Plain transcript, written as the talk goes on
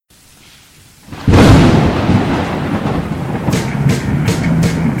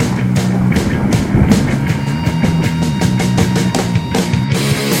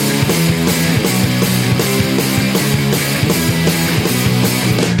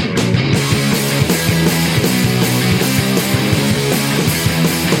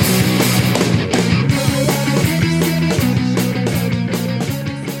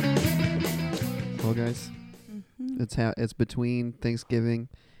between Thanksgiving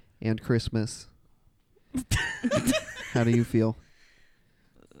and Christmas. How do you feel?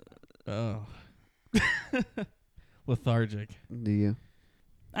 Oh. Lethargic. Do you?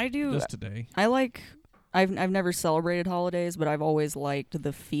 I do. Just today. I've never celebrated holidays, but I've always liked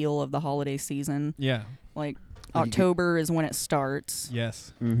the feel of the holiday season. Yeah. Like Like October is when it starts,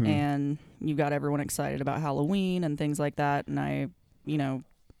 Yes. Mm-hmm. and you've got everyone excited about Halloween and things like that. And I,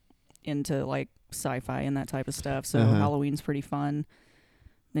 into like sci-fi and that type of stuff. So Halloween's pretty fun.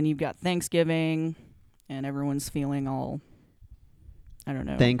 Then you've got Thanksgiving, and everyone's feeling all, I don't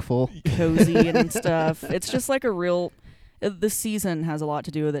know, Thankful. cozy and stuff. It's just like the season has a lot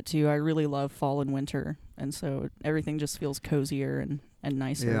to do with it too. I really love fall and winter, and so everything just feels cozier and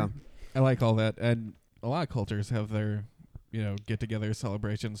nicer. Yeah. I like all that. And a lot of cultures have their, get-together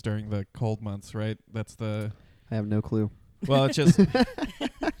celebrations during the cold months, right? That's the... I have no clue. Well, it's just...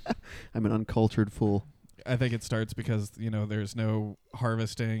 I'm an uncultured fool. I think it starts because, there's no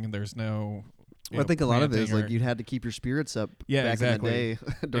harvesting and there's no... Well, I think a lot of it is planting like or- you had to keep your spirits up Yeah, back exactly. in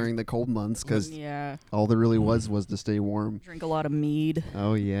the day during the cold months because Yeah, all there really was to stay warm. drink a lot of mead.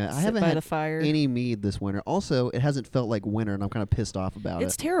 Oh, yeah. I Sit haven't by had the fire. any mead this winter. Also, it hasn't felt like winter, and I'm kind of pissed off about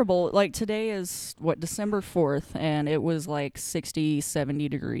It's it. terrible. Like today is December 4th, and it was like 60, 70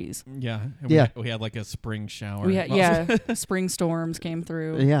 degrees. Yeah. And Yeah. We had like a spring shower. We had, spring storms came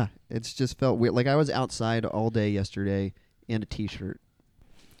through. Yeah, it's just felt weird. Like I was outside all day yesterday in a t-shirt.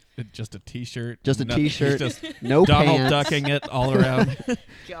 Just a T-shirt. Just a Nothing. t-shirt. Just No Donald pants. ducking it all around.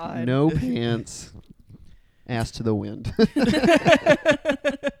 God. No pants. Ass to the wind.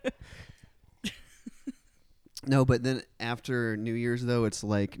 No, but then after New Year's though, it's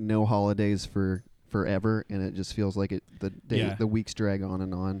like no holidays for forever, and it just feels like the weeks drag on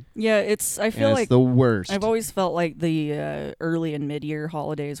and on. Yeah, I feel And like it's the worst. I've always felt like the early and mid-year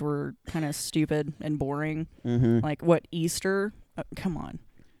holidays were kind of stupid and boring. Mm-hmm. Like what, Easter? Come on.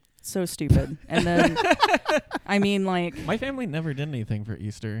 So stupid. And then, I mean, like, My family never did anything for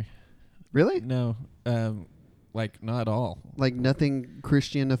Easter. Really? No. Like, not at all. Like nothing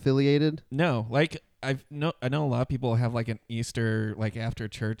Christian affiliated? No. Like, I know a lot of people have like an Easter, like after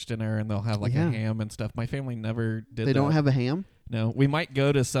church dinner, and they'll have like Yeah. a ham and stuff. My family never did They that. don't have a ham? No. We might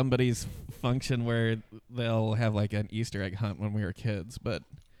go to somebody's function where they'll have like an Easter egg hunt when we were kids, but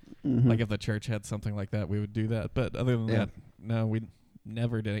Mm-hmm. like if the church had something like that, we would do that. But other than Yeah. that, no, we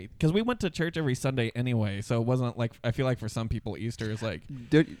never did it. Because we went to church every Sunday anyway, so it wasn't like, I feel like for some people Easter is like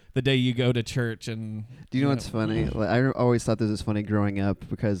the day you go to church. And Do you know what's funny? Like, I always thought this was funny growing up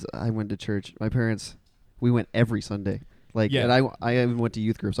because I went to church. My parents, we went every Sunday. Like, Yeah. and I even went to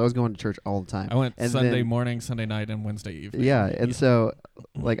youth groups. I was going to church all the time. I went And Sunday then- morning, Sunday night, and Wednesday evening. Yeah, and so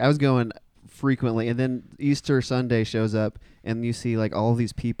like I was going frequently, and then Easter Sunday shows up, and you see like all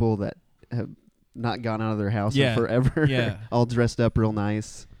these people that have not gone out of their house Yeah. in forever, Yeah. all dressed up real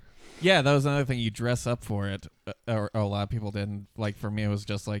nice. Yeah, that was another thing. You dress up for it, or a lot of people didn't. Like for me, it was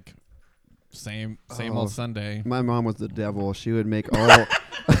just like same Oh. old Sunday. My mom was the devil. She would make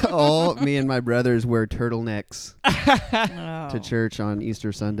all me and my brothers wear turtlenecks to church on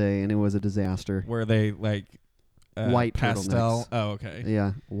Easter Sunday, and it was a disaster. Were they like White pastel? turtlenecks. Oh, okay.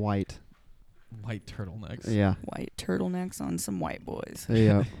 Yeah, white. White turtlenecks. Yeah, white turtlenecks on some white boys.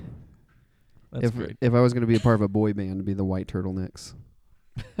 yeah. That's great. If I was going to be a part of a boy band, it'd be the White Turtlenecks.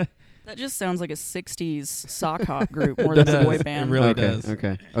 That just sounds like a 60s sock hop group more It than a boy does. band. It really okay, does.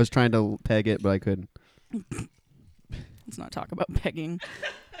 Okay. I was trying to peg it, but I couldn't. Let's not talk about pegging.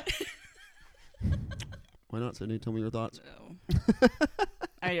 Why not, Sydney? Tell me your thoughts.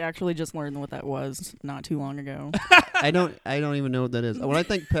 I actually just learned what that was not too long ago. I don't even know what that is. When I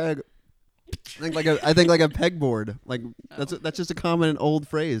think peg, I think like a pegboard. Like that's just a common old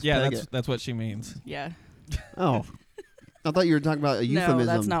phrase. Yeah, peg that's what she means. Yeah. Oh, I thought you were talking about a euphemism. No,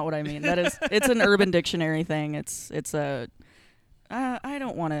 that's not what I mean. It's an Urban Dictionary thing. It's a. I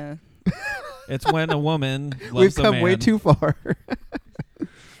don't want to. It's when a woman loves We've a come man. way too far.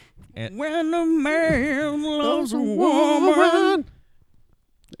 When a man loves a woman.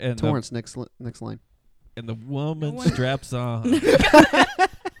 And Torrance, next line. and the woman No one- straps on.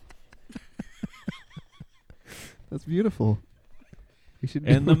 That's beautiful. We should.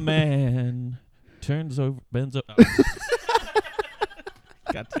 And the man turns over, bends over. Oh.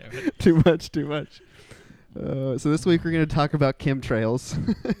 God damn it. too much. So this week we're going to talk about chemtrails.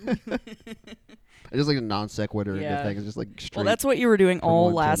 It's just like a non sequitur Yeah. into things. It's just like straight. Well, that's what you were doing from all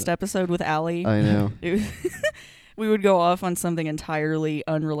one to last the- episode with Allie. I know. We would go off on something entirely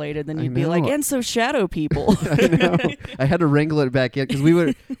unrelated, then I you'd be like, know. and so shadow people. I know. I had to wrangle it back in because we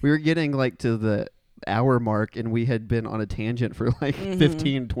were getting like to the hour mark and we had been on a tangent for like Mhm.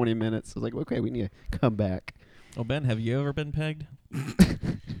 15, 20 minutes. I was like, okay, we need to come back. Oh, Ben, have you ever been pegged?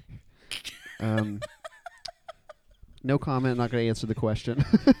 No comment. Not going to answer the question.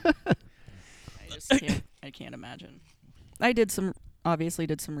 I can't imagine. I obviously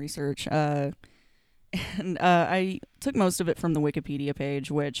did some research, and I took most of it from the Wikipedia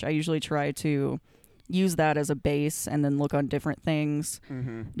page, which I usually try to use that as a base and then look on different things,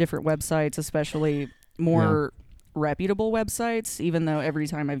 different websites, especially more reputable websites, even though every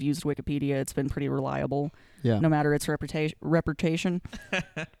time I've used Wikipedia, it's been pretty reliable, no matter its reputation.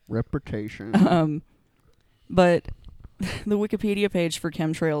 But the Wikipedia page for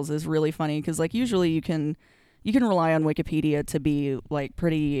chemtrails is really funny because, like, usually you can rely on Wikipedia to be like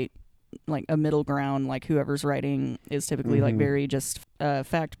pretty like a middle ground. Like whoever's writing is typically like very just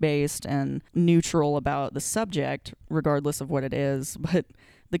fact based and neutral about the subject, regardless of what it is. But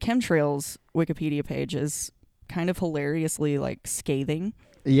the chemtrails Wikipedia page is kind of hilariously like scathing.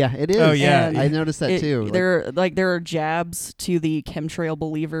 Yeah, it is. Oh yeah, I noticed that too. There are jabs to the chemtrail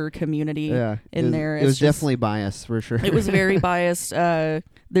believer community in there. It was definitely biased for sure. It was very biased.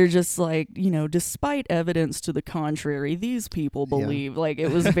 They're just like, despite evidence to the contrary, these people believe. Like, it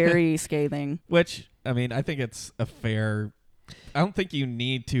was very scathing. Which, I mean, I think it's a fair. I don't think you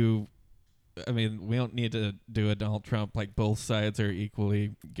need to. I mean, we don't need to do a Donald Trump like both sides are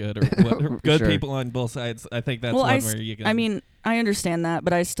equally good or good people on both sides. I think that's one where you can. I mean, I understand that,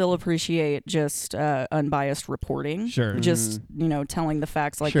 but I still appreciate just unbiased reporting. Sure. Just, telling the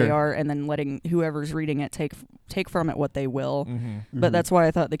facts like they are and then letting whoever's reading it take from it what they will. But that's why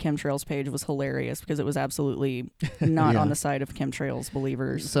I thought the chemtrails page was hilarious, because it was absolutely not on the side of chemtrails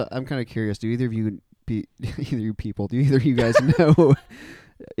believers. So I'm kind of curious. Do either of you guys know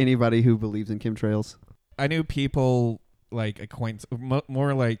anybody who believes in chemtrails? I knew people like acquaintance,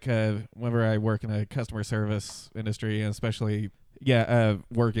 more like whenever I work in a customer service industry, and especially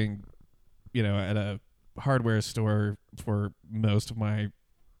working, at a hardware store for most of my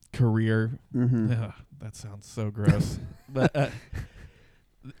career. Ugh, that sounds so gross. But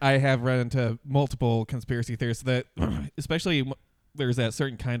I have run into multiple conspiracy theorists that, especially there's that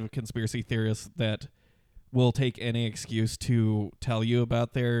certain kind of conspiracy theorist that will take any excuse to tell you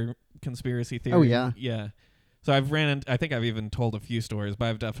about their conspiracy theory. Oh, yeah. Yeah. So I think I've even told a few stories, but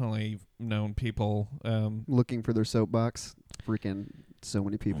I've definitely known people. Looking for their soapbox. Freaking so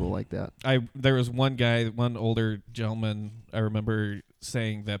many people like that. There was one guy, one older gentleman, I remember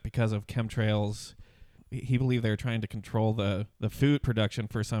saying that because of chemtrails, he believed they were trying to control the food production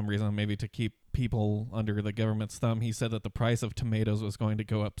for some reason, maybe to keep people under the government's thumb. He said that the price of tomatoes was going to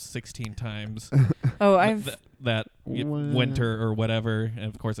go up 16 times. That winter or whatever, and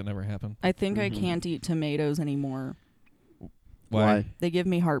of course it never happened. I think I can't eat tomatoes anymore. Why? They give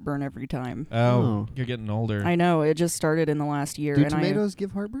me heartburn every time. Oh, you're getting older. I know. It just started in the last year. Do tomatoes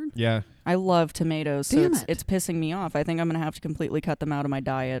give heartburn? Yeah. I love tomatoes, so it's pissing me off. I think I'm going to have to completely cut them out of my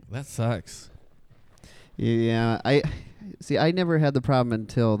diet. That sucks. Yeah, I never had the problem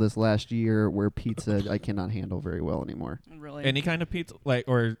until this last year where pizza I cannot handle very well anymore. Really? Any kind of pizza,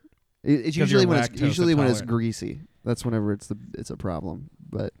 or it's usually when it's greasy. That's whenever it's a problem.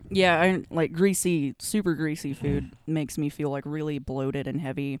 But yeah, I like super greasy food makes me feel like really bloated and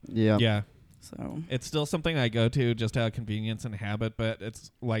heavy. Yeah. Yeah. So it's still something I go to just out of convenience and habit, but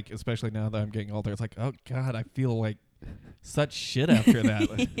it's like, especially now that I'm getting older, it's like, oh God, I feel like such shit after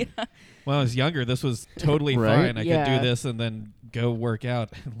that. Yeah. When I was younger, this was totally fine. I could do this and then go work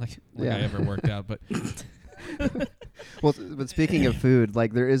out. like I ever worked out, but well, but speaking of food,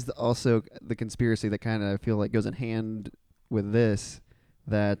 like there is also the conspiracy that kind of I feel like goes in hand with this,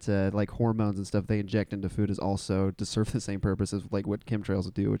 that like hormones and stuff they inject into food is also to serve the same purpose as like what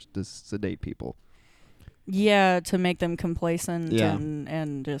chemtrails do, which is sedate people. Yeah, to make them complacent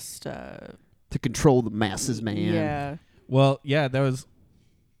and just to control the masses, man. Yeah. Well, yeah, there was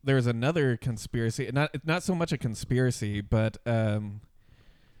another conspiracy. Not so much a conspiracy, but I'm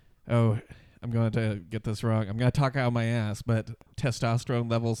going to get this wrong. I'm going to talk out my ass, but testosterone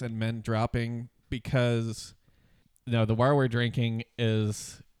levels in men dropping because the water we're drinking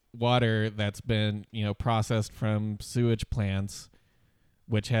is water that's been, processed from sewage plants,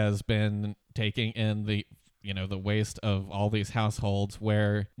 which has been taking in the waste of all these households,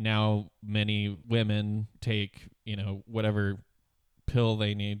 where now many women take, whatever pill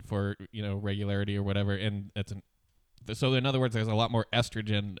they need for, regularity or whatever. And so in other words, there's a lot more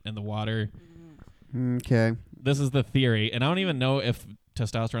estrogen in the water. Okay. This is the theory. And I don't even know if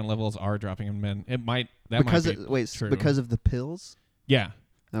testosterone levels are dropping in men. It might. Because of the pills? Yeah.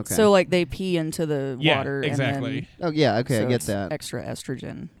 Okay. So like they pee into the water. Exactly. And then, okay, I get that. Extra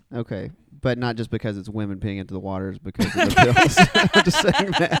estrogen. Okay, but not just because it's women peeing into the waters, because of the pills. I'm just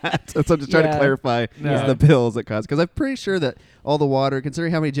saying that. So I'm just trying to clarify No. it's the pills that cause. Because I'm pretty sure that all the water,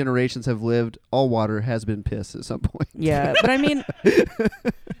 considering how many generations have lived, all water has been piss at some point. Yeah, but I mean,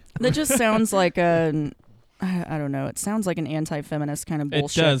 that just sounds like I don't know. It sounds like an anti-feminist kind of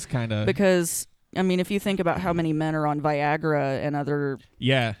bullshit. It does kind of. Because I mean, if you think about how many men are on Viagra and other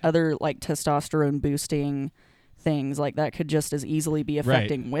like testosterone boosting things, like that could just as easily be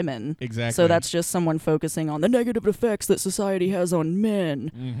affecting women. Exactly. So that's just someone focusing on the negative effects that society has on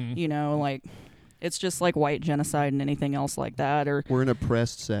men. Mm-hmm. You know, like it's just like white genocide and anything else like that. Or We're in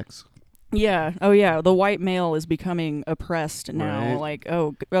oppressed sex. yeah, oh yeah, the white male is becoming oppressed now. Right. Like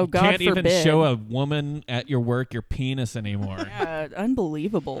God Can't forbid. even show a woman at your work your penis anymore. Yeah,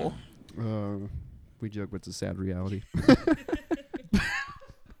 unbelievable. We joke, but it's a sad reality.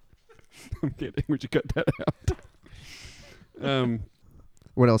 I'm kidding. We should cut that out.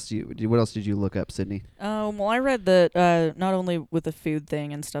 What else did you look up, Sydney? Well, I read that not only with the food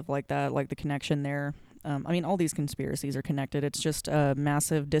thing and stuff like that, like the connection there. I mean, all these conspiracies are connected. It's just a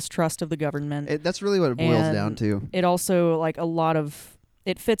massive distrust of the government. That's really what it boils And down to. It also, like,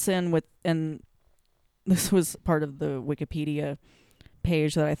 it fits in with, and this was part of the Wikipedia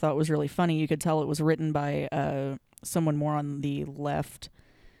page that I thought was really funny. You could tell it was written by someone more on the left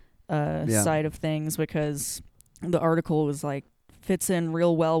side of things, because the article was like, fits in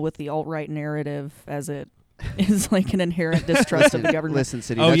real well with the alt-right narrative, as it is like an inherent distrust of the government. Listen,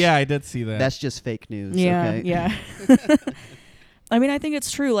 City. Oh yeah, I did see that. That's just fake news. Yeah, okay? yeah. I mean, I think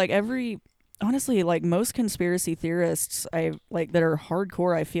it's true. Like honestly, like most conspiracy theorists that are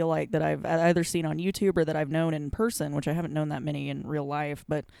hardcore, I feel like that I've either seen on YouTube or that I've known in person, which I haven't known that many in real life,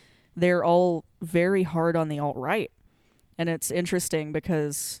 but they're all very hard on the alt-right. And it's interesting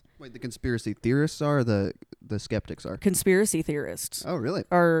because Wait, the conspiracy theorists are, or the skeptics are? conspiracy theorists Oh, really?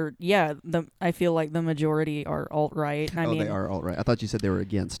 are, yeah, I feel like the majority are alt-right. I mean, they are alt-right. I thought you said they were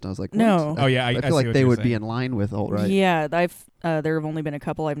against. I was like, what? No. Oh, yeah, I I see feel like what they you're would be saying. in line with alt-right. Yeah, there have only been a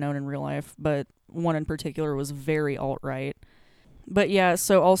couple I've known in real life, but one in particular was very alt-right. But yeah,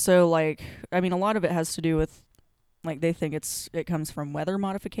 so also, like, I mean, a lot of it has to do with, like, they think it comes from weather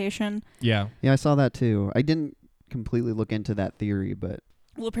modification. Yeah. Yeah, I saw that too. I didn't completely look into that theory, but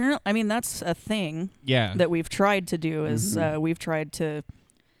Well, apparently, I mean, that's a thing Yeah. that we've tried to do, is we've tried to,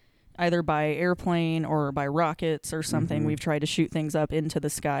 either by airplane or by rockets or something, we've tried to shoot things up into the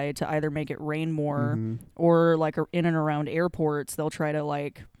sky to either make it rain more, or like in and around airports, they'll try to,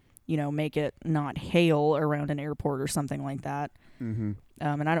 like, you know, make it not hail around an airport or something like that. And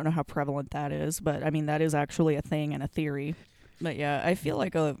I don't know how prevalent that is, but I mean, that is actually a thing and a theory. But yeah, I feel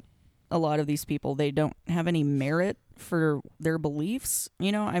like a lot of these people, they don't have any merit for their beliefs.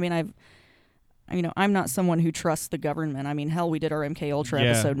 You know, I mean, I'm not someone who trusts the government. I mean, hell, we did our MK Ultra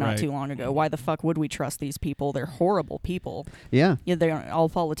episode not too long ago. Why the fuck would we trust these people? They're horrible people. yeah. Yeah, they are all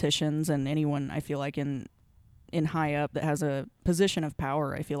politicians, and anyone, I feel like, in high up that has a position of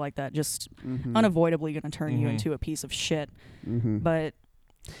power, I feel like that just unavoidably going to turn you into a piece of shit. But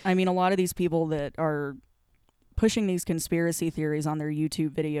I mean, a lot of these people that are pushing these conspiracy theories on their YouTube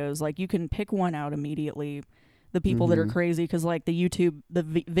videos, like, you can pick one out immediately. The people that are crazy, because, like,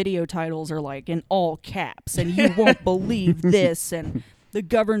 the video titles are, like, in all caps, and you won't believe this, and the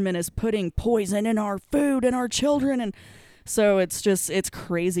government is putting poison in our food and our children, and so it's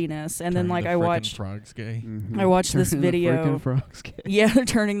craziness. And then, like, I watched frogs gay. I watched this Turning the video. frickin' frogs gay. Yeah, they're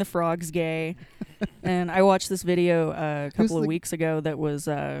turning the frogs gay. And I watched this video a couple of weeks ago that was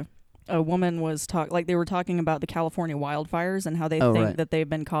a woman was they were talking about the California wildfires and how they think that they've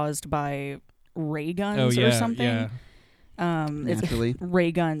been caused by ray guns or something. Yeah. Naturally.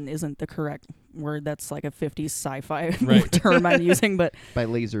 Ray gun isn't the correct word. That's like a 50s sci-fi Right. term I'm using, but By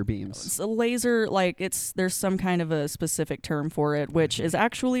laser beams. it's a laser, like, there's some kind of a specific term for it, which is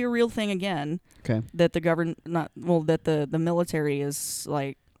actually a real thing again. Okay. That the military is,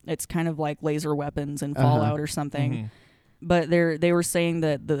 like, it's kind of like laser weapons in Fallout or something. But they were saying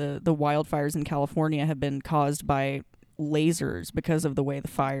that the wildfires in California have been caused by lasers because of the way the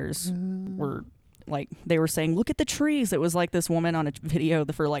fires were. Like, they were saying, look at the trees. It was like this woman on a video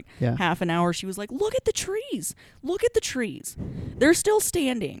for like half an hour. She was like, look at the trees. Look at the trees. They're still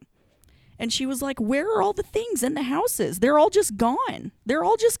standing. And she was like, where are all the things in the houses? They're all just gone. They're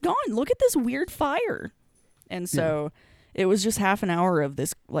all just gone. Look at this weird fire. And so it was just half an hour of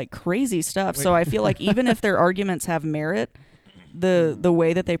this, like, crazy stuff. So I feel like even if their arguments have merit, the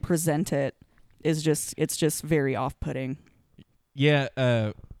way that they present it is it's just very off-putting.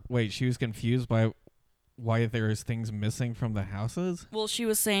 Yeah. Wait, she was confused by why there's things missing from the houses? Well, she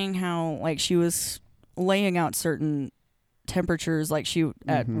was saying how, like, she was laying out certain temperatures, like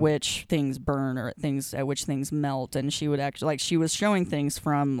at which things burn or at which things melt, and she would actually, like, she was showing things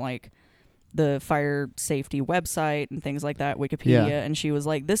from like the fire safety website and things like that, Wikipedia, and she was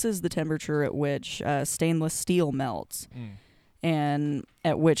like, this is the temperature at which stainless steel melts and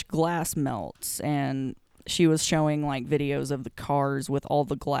at which glass melts. And she was showing like videos of the cars with all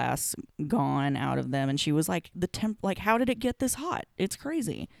the glass gone out of them, and she was like, like, how did it get this hot? It's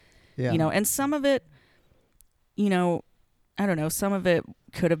crazy. You know, and some of it, you know, I don't know, some of it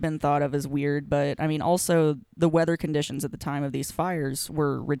could have been thought of as weird, but I mean, also the weather conditions at the time of these fires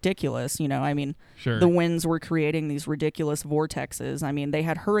were ridiculous. You know, I mean, Sure. the winds were creating these ridiculous vortexes. I mean, they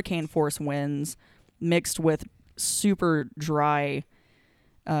had hurricane force winds mixed with super dry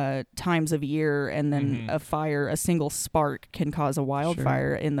times of year, and then a single spark can cause a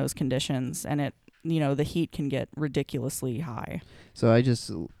wildfire in those conditions, and it, you know, the heat can get ridiculously high. So I just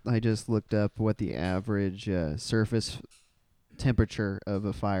looked up what the average surface temperature of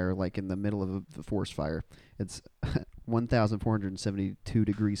a fire, like in the middle of a forest fire. It's 1,472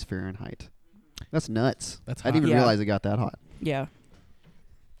 degrees Fahrenheit. That's nuts. That's I didn't even realize it got that hot. Yeah.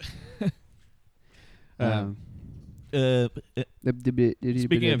 Speaking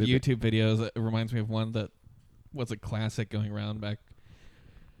of YouTube videos, it reminds me of one that was a classic going around back,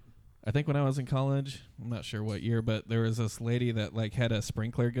 I think when I was in college. I'm not sure what year, but there was this lady that like had a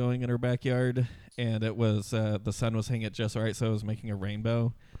sprinkler going in her backyard, and it was the sun was hitting it just right, so it was making a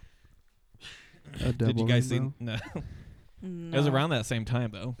rainbow. Did you guys see? No. It was around that same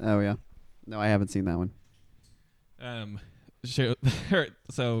time though. Oh yeah. No, I haven't seen that one.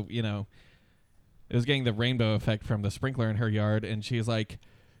 So you know, it was getting the rainbow effect from the sprinkler in her yard, and she's like,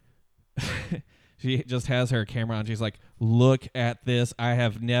 she just has her camera on. She's like, look at this. I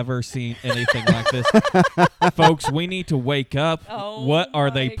have never seen anything like this. Folks, we need to wake up. Oh, what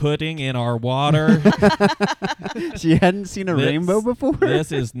are they putting in our water? She hadn't seen a rainbow before?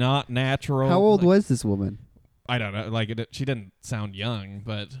 This is not natural. How old was this woman? I don't know. Like, she didn't sound young,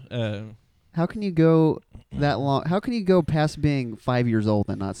 but... how can you go that long? How can you go past being 5 years old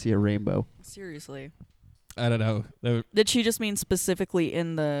and not see a rainbow? Seriously. I don't know. Did she just mean specifically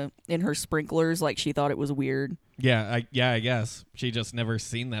in her sprinklers? Like she thought it was weird? Yeah, I guess she just never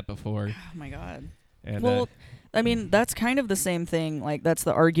seen that before. Oh my god. And, well, I mean, that's kind of the same thing. Like that's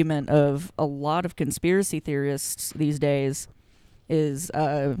the argument of a lot of conspiracy theorists these days. Is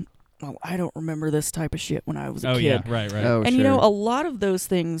I don't remember this type of shit when I was a kid. Yeah, right. Oh, and sure. you know, a lot of those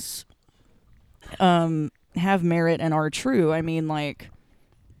things have merit and are true. I mean, like,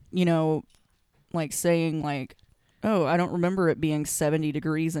 you know, like saying like, oh, I don't remember it being 70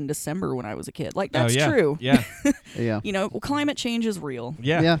 degrees in December when I was a kid. Like, that's true. Yeah. Yeah. You know, climate change is real.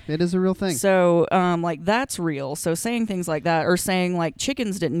 Yeah. Yeah, it is a real thing. So, like, that's real. So saying things like that, or saying, like,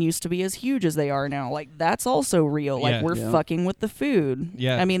 chickens didn't used to be as huge as they are now, like, that's also real. Like, Yeah. we're fucking with the food.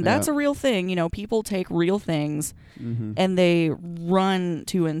 Yeah. I mean, that's a real thing. You know, people take real things Mm-hmm. and they run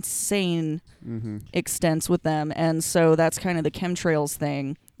to insane extents with them. And so that's kind of the chemtrails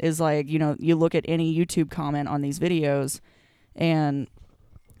thing, is like, you know, you look at any YouTube comment on these videos, and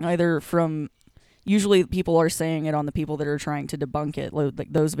either from, usually people are saying it on the people that are trying to debunk it,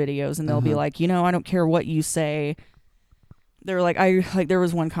 like those videos, and they'll be like, you know, I don't care what you say. They're like, there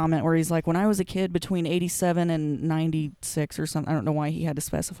was one comment where he's like, when I was a kid between 87 and 96 or something, I don't know why he had to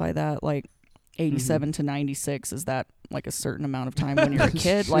specify that, like 87 to 96, is that like a certain amount of time when you're a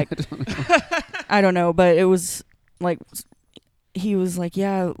kid? Like, I don't know, but it was like, he was like,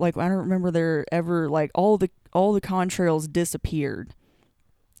 yeah, like I don't remember there ever, like all the contrails disappeared.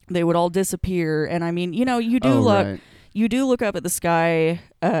 They would all disappear, and I mean, you know, you do look up at the sky,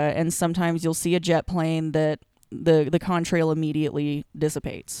 and sometimes you'll see a jet plane that the contrail immediately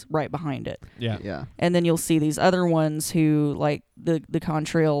dissipates right behind it. Yeah. Yeah. And then you'll see these other ones who, like, the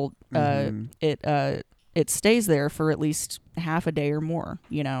contrail, it stays there for at least half a day or more,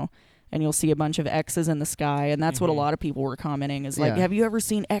 you know. And you'll see a bunch of X's in the sky, and that's what a lot of people were commenting, is like, have you ever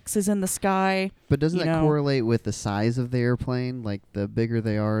seen X's in the sky? But doesn't that correlate with the size of the airplane? Like, the bigger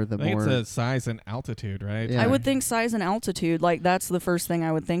they are, the I think more... it's a size and altitude, right? Yeah. I would think size and altitude, like, that's the first thing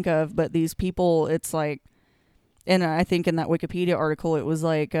I would think of. But these people, it's like, and I think in that Wikipedia article, it was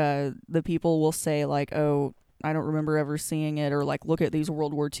like, the people will say, like, oh, I don't remember ever seeing it, or like, look at these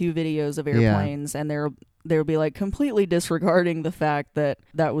World War II videos of airplanes, and they'll be like completely disregarding the fact that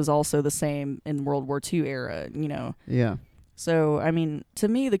that was also the same in World War II era, you know? Yeah. So, I mean, to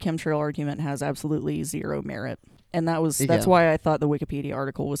me, the chemtrail argument has absolutely zero merit. And that's why I thought the Wikipedia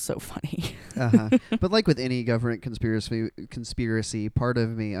article was so funny. But like with any government conspiracy, part of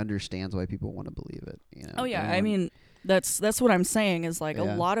me understands why people want to believe it. You know? Oh, yeah. I mean, that's what I'm saying, is like a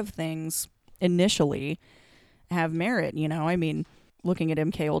lot of things initially have merit, you know? I mean, looking at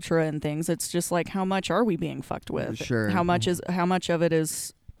MK Ultra and things, it's just like, how much are we being fucked with? Sure. How much of it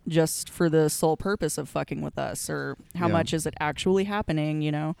is just for the sole purpose of fucking with us, or how Yeah. much is it actually happening,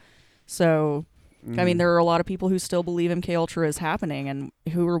 you know? So, I mean, Mhm. there are a lot of people who still believe MK Ultra is happening, and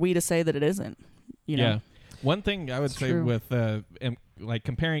who are we to say that it isn't? You know? Yeah. One thing I would It's say true. with like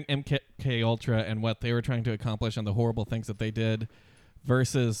comparing MK Ultra and what they were trying to accomplish and the horrible things that they did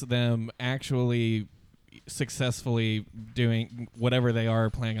versus them actually successfully doing whatever they are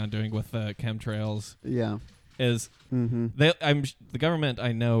planning on doing with chemtrails Yeah. is Mm-hmm. the government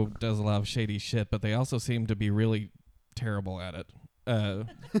I know does a lot of shady shit, but they also seem to be really terrible at it.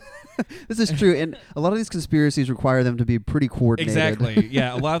 This is true, and a lot of these conspiracies require them to be pretty coordinated. Exactly.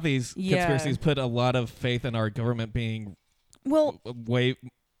 Yeah, a lot of these Yeah. conspiracies put a lot of faith in our government being Well, way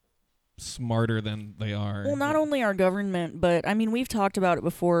smarter than they are. Well, not only our government, but I mean, we've talked about it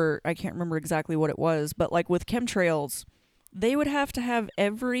before. I can't remember exactly what it was, but like with chemtrails, they would have to have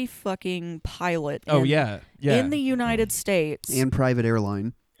every fucking pilot Oh in, yeah. in the United States. And private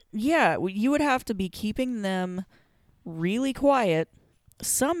airline. Yeah, you would have to be keeping them really quiet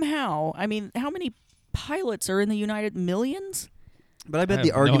somehow. I mean, how many pilots are in the United Millions? But I I bet have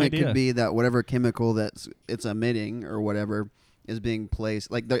the no argument idea. could be that whatever chemical it's emitting or whatever is being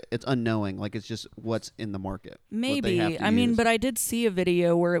placed, like it's unknowing, like it's just what's in the market. what they have Maybe. to I mean, use. but I did see a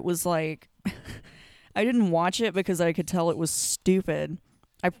video where it was like, I didn't watch it because I could tell it was stupid.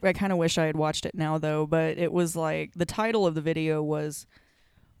 I kind of wish I had watched it now, though, but it was like, the title of the video was,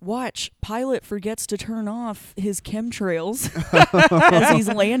 "Watch, pilot forgets to turn off his chemtrails as he's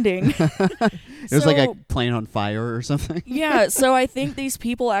landing." It was like a plane on fire or something. Yeah, so I think these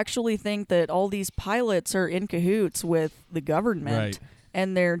people actually think that all these pilots are in cahoots with the government, Right.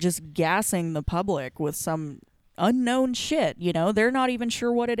 and they're just gassing the public with some unknown shit, you know? They're not even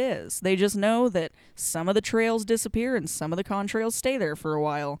sure what it is. They just know that some of the trails disappear and some of the contrails stay there for a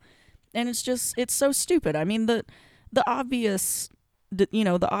while. And it's so stupid. I mean, the obvious the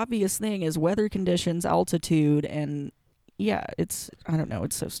obvious thing is weather conditions, altitude, and yeah, I don't know,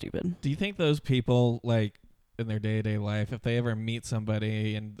 it's so stupid. Do you think those people, like, in their day-to-day life, if they ever meet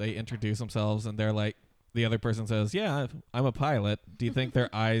somebody and they introduce themselves and they're like, the other person says, "Yeah, I'm a pilot," do you think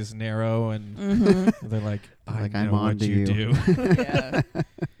their eyes narrow and Mm-hmm. they're like, "I Like, know I'm what on to you you." do"? Yeah.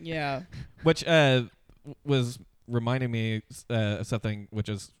 Yeah. Which was reminding me of something, which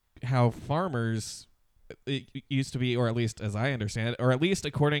is how farmers it used to be, or at least as I understand it, or at least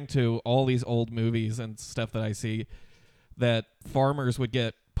according to all these old movies and stuff that I see, that farmers would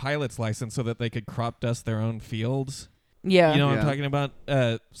get pilot's license so that they could crop dust their own fields. Yeah. You know what Yeah. I'm talking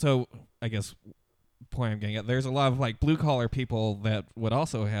about? So I guess point I'm getting at, there's a lot of like blue collar people that would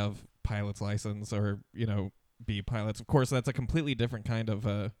also have pilot's license or, you know, be pilots. Of course, that's a completely different kind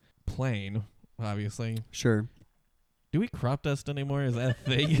of plane, obviously. Sure. Do we crop dust anymore? Is that a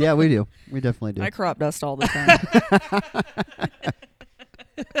thing? Yeah, we do. We definitely do. I crop dust all the time.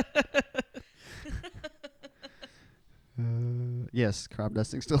 Yes, crop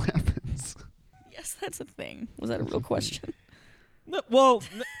dusting still happens. Yes, that's a thing. Was that a real question? No, well,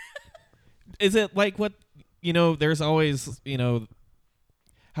 is it like what, you know, there's always, you know,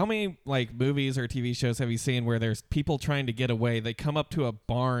 how many like movies or TV shows have you seen where there's people trying to get away? They come up to a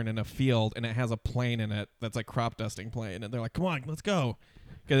barn in a field and it has a plane in it that's a crop dusting plane. And they're like, "Come on, let's go."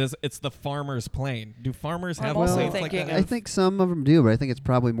 Because it's the farmer's plane. Do farmers I'm have also planes like thinking that? I think some of them do, but I think it's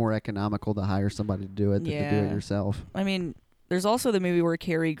probably more economical to hire somebody to do it than to do Yeah. it yourself. I mean, there's also the movie where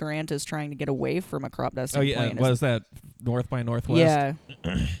Cary Grant is trying to get away from a crop dusting Oh, yeah. plane. Was that North by Northwest? Yeah.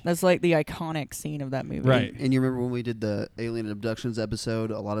 That's like the iconic scene of that movie. Right. And you remember when we did the alien abductions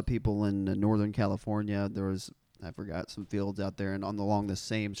episode? A lot of people in Northern California, there was, I forgot, some fields out there, and along the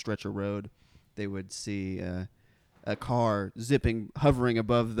same stretch of road, they would see a car hovering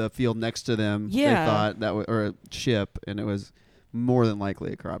above the field next to them. Yeah. They thought that was, or a ship, and it was more than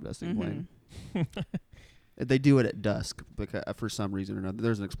likely a crop dusting plane. They do it at dusk because for some reason or another.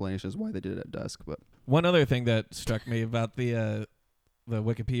 There's an explanation as why they did it at dusk, but One other thing that struck me about the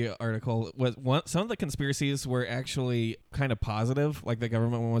Wikipedia article was some of the conspiracies were actually kind of positive. Like the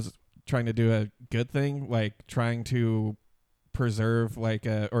government was trying to do a good thing, like trying to preserve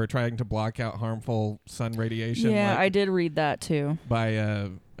or trying to block out harmful sun radiation. Yeah, like, I did read that too. by I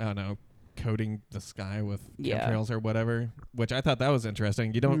don't know, coating the sky with Yeah. chemtrails or whatever. Which I thought that was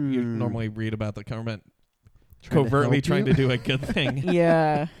interesting. You don't you Hmm. normally read about the government Trying to covertly help trying you? to do a good thing.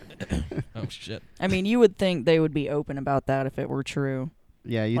 Yeah. Oh shit. I mean, you would think they would be open about that if it were true.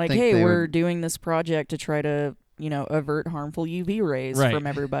 Yeah, you Like, think hey, they we're would, doing this project to try to, avert harmful UV rays Right. from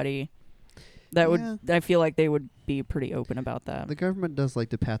everybody. That Yeah. would, I feel like they would be pretty open about that. The government does like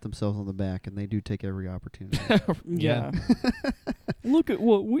to pat themselves on the back, and they do take every opportunity. Yeah. Look at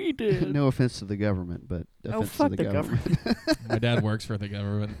what we did. No offense to the government, but Oh, offense fuck to the the government. My dad works for the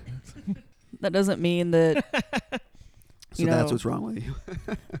government. That doesn't mean that. So You that's know- what's wrong with you.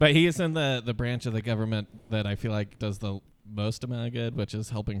 But he is in the branch of the government that I feel like does the most amount of good, which is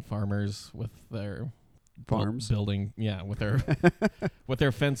helping farmers with their Farms. building, with their with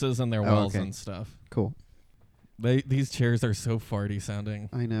their fences and their Oh, walls okay. and stuff. Cool. These chairs are so farty sounding.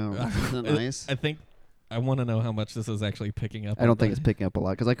 I know. Isn't it nice? I think I want to know how much this is actually picking up. I don't think it's picking up a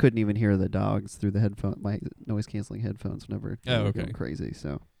lot because I couldn't even hear the dogs through the my noise canceling headphones whenever they Oh, were okay. going crazy.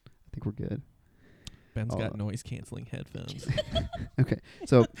 So I think we're good. Ben's got Oh. noise canceling headphones. Okay,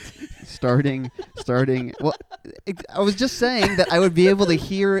 so starting. Well, I was just saying that I would be able to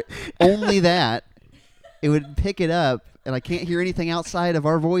hear only that. It would pick it up, and I can't hear anything outside of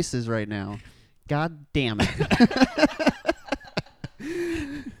our voices right now. God damn it.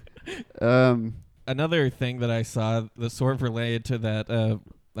 Another thing that I saw that's sort of related to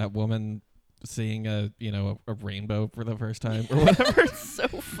that woman seeing a rainbow for the first time or whatever. So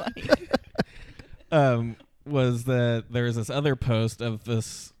funny. Was that there was this other post of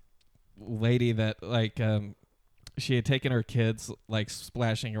this lady that she had taken her kids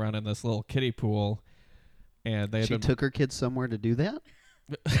splashing around in this little kiddie pool, and they had She been, took her kids somewhere to do that?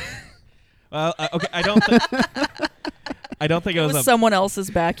 well, okay, I don't think it It was was a. someone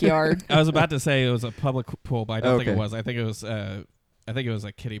else's backyard. I was about to say it was a public pool, but I don't think it Okay. was. I think it was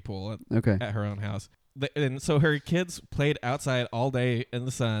a kiddie pool Okay. at her own house. And so her kids played outside all day in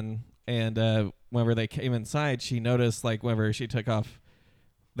the sun, and whenever they came inside, she noticed whenever she took off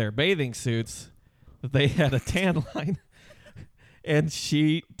their bathing suits, that they had a tan line. And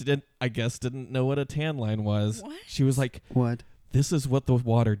she didn't know what a tan line was. What? She was like, What? "This is what the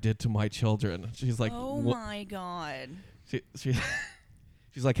water did to my children." She's like, Oh "What?" my god.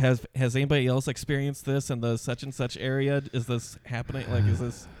 She's like, has anybody else experienced this in the such and such area? Is this happening? Is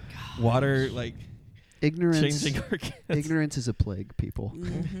this water Ignorance. changing our kids? Ignorance is a plague, people.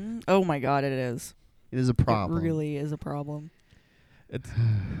 Hmm. Oh my god, it is. It is a problem. It really is a problem. That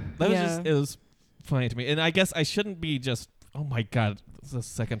Yeah. it was funny to me, and I guess I shouldn't be just. Oh my god, this is the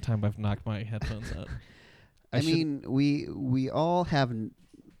second time I've knocked my headphones out. I mean, we all have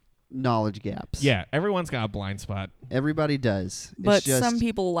knowledge gaps. yeah, everyone's got a blind spot. Everybody does. But it's just some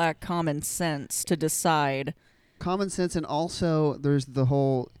people lack common sense to decide. common sense, and also there's the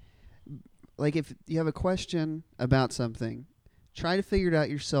whole, if you have a question about something, try to figure it out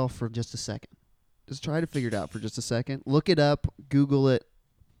yourself for just a second. Just try to figure it out for just a second. Look it up, Google it,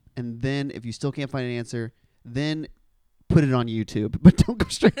 and then if you still can't find an answer, then put it on YouTube. But don't go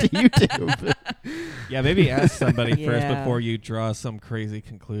straight to YouTube. Yeah, maybe ask somebody first Yeah. before you draw some crazy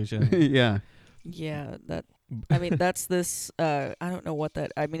conclusion. Yeah. Yeah, that's this I don't know what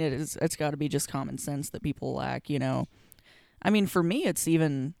that, it's got to be just common sense that people lack, for me it's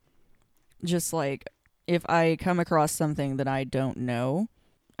even just if I come across something that I don't know,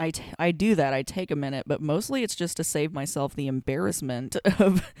 I do that. I take a minute, but mostly it's just to save myself the embarrassment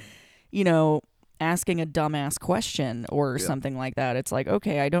of asking a dumbass question or Yeah. something like that. It's like,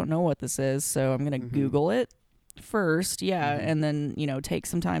 okay, I don't know what this is, so I'm going to Mhm. Google it first, Mhm. and then, take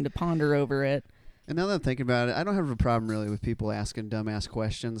some time to ponder over it. And now that I'm thinking about it, I don't have a problem really with people asking dumbass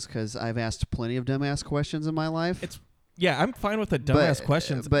questions because I've asked plenty of dumbass questions in my life. Yeah, I'm fine with the dumbass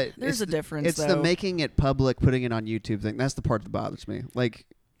questions. But There's it's a difference, It's though. the making it public, putting it on YouTube thing. That's the part that bothers me.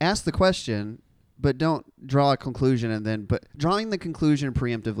 Ask the question, but don't draw a conclusion and then. But drawing the conclusion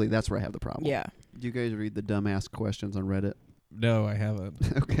preemptively, that's where I have the problem. Yeah. Do you guys read the dumbass questions on Reddit? No, I haven't.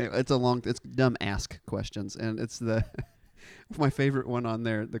 Okay, it's dumb ask questions, and it's my favorite one on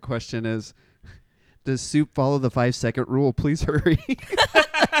there. The question is, does soup follow the 5-second rule? Please hurry.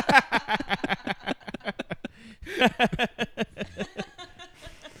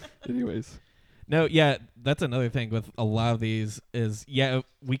 Anyways. No, yeah, that's another thing with a lot of these is,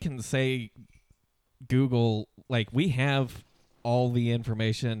 we can say Google, we have all the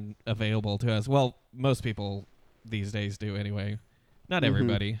information available to us. Well, most people these days do anyway. Not Mhm.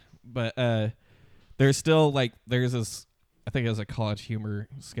 everybody. But there's still, there's this, I think it was a College Humor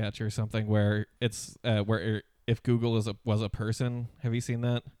sketch or something where it's, where if Google was a person. Have you seen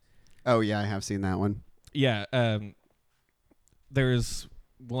that? Oh yeah, I have seen that one. Yeah, there's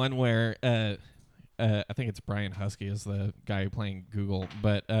one where I think it's Brian Husky is the guy playing Google,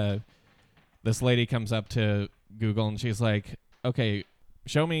 but this lady comes up to Google and she's like, "Okay,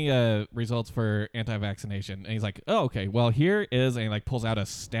 show me results for anti-vaccination." And he's like, "Oh, okay. Well, here is," and he pulls out a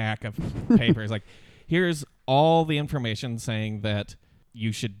stack of papers. Here's all the information saying that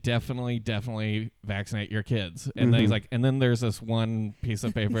you should definitely vaccinate your kids. And then he's like, and then there's this one piece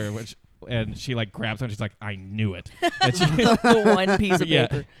of paper and she like grabs it and she's like, I knew it. And she, The one piece of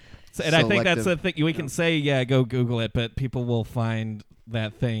paper. So, and I think that's the Selective. thing. We can say, yeah, go Google it, but people will find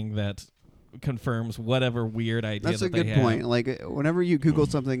that thing that confirms whatever weird idea That's a that they good have. point. Like whenever you Google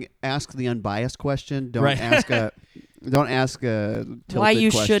something, ask the unbiased question. Don't Right. ask a tilted Why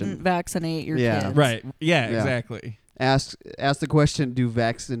you question. shouldn't vaccinate your Yeah. kids. Right. Yeah, Yeah. exactly. Ask the question. Do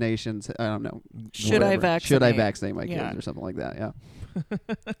vaccinations? I don't know. Should I whatever. Should I vaccinate? vaccinate my Yeah. kids or something like that?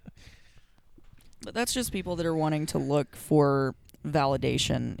 Yeah. But that's just people that are wanting to look for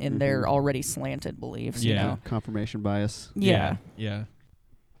validation in their Mhm. already slanted beliefs. You Yeah. know? Confirmation bias. Yeah. Yeah.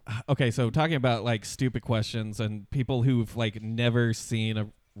 Okay, so talking about like stupid questions and people who've like never seen a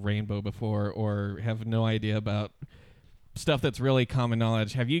rainbow before or have no idea about stuff that's really common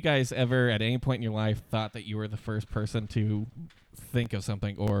knowledge. Have you guys ever at any point in your life thought that you were the first person to think of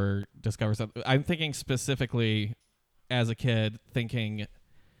something or discover something? I'm thinking specifically as a kid thinking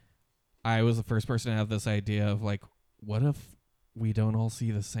I was the first person to have this idea of like, what if we don't all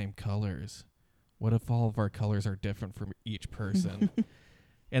see the same colors? What if all of our colors are different from each person?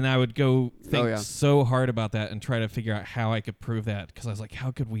 And I would go think yeah. so hard about that and try to figure out how I could prove that because I was like,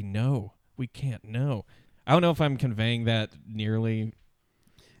 how could we know? We can't know. I don't know if I'm conveying that nearly.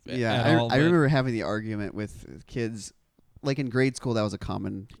 Yeah, at all, I but- remember having the argument with kids. Like in grade school, that was a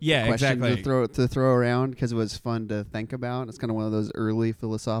common Yeah, question exactly. to throw around because it was fun to think about. It's kind of one of those early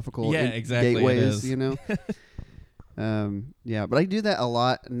philosophical Yeah, exactly, it gateways, is. you know. Yeah, but I do that a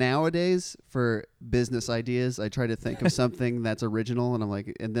lot nowadays for business ideas. I try to think of something that's original, and I'm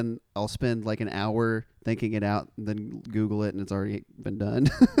like, and then I'll spend like an hour thinking it out, and then Google it, and it's already been done.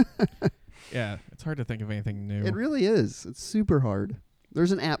 Yeah, it's hard to think of anything new. It really is. It's super hard.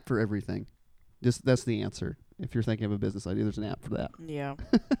 There's an app for everything. Just that's the answer. If you're thinking of a business idea, there's an app for that. Yeah.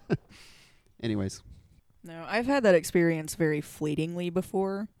 Anyways, No, I've had that experience very fleetingly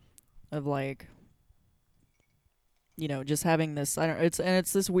before, of like, you know, just having this.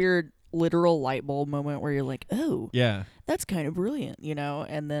 It's this weird literal light bulb moment where you're like, oh, Yeah. that's kind of brilliant, you know,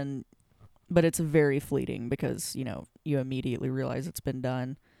 and then, but it's very fleeting because you know you immediately realize it's been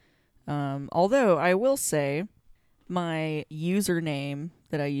done. Although I will say, my username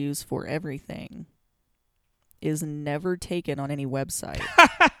that I use for everything is never taken on any website.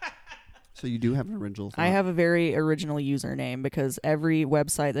 so you do have an original thought. I have a very original username because every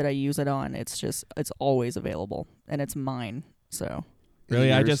website that I use it on, it's always available and it's mine. So Is Really,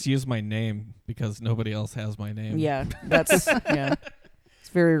 it I yours? just use my name because nobody else has my name. yeah, that's yeah, it's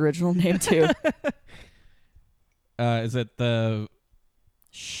a very original name too. Is it the?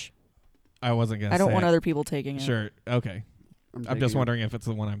 Shh, I wasn't gonna. I don't say want it. other people taking it. Sure. Okay. I'm just thinking- wondering if it's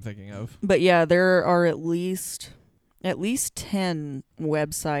the one I'm thinking of. But yeah, there are at least 10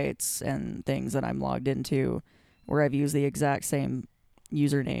 websites and things that I'm logged into where I've used the exact same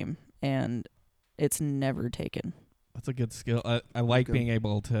username and it's never taken. That's a good skill. I like Good. being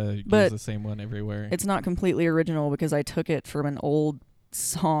able to use But the same one everywhere. It's not completely original because I took it from an old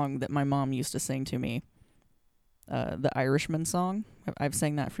song that my mom used to sing to me. The Irishman song. I've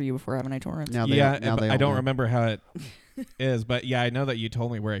sang that for you before, haven't I, Torrance? Now yeah, now but they I all don't know. remember how it is, but yeah, I know that you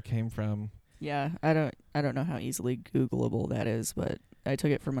told me where it came from. Yeah, I don't know how easily Googleable that is, but I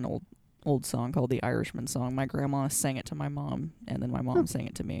took it from an old song called the Irishman song. My grandma sang it to my mom, and then my mom sang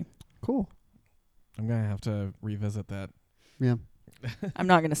it to me. Cool. I'm gonna have to revisit that. Yeah, I'm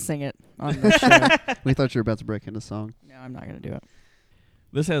not gonna sing it on this show. we thought you were about to break into song. No, I'm not gonna do it.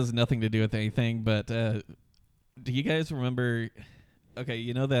 This has nothing to do with anything, but do you guys remember? Okay,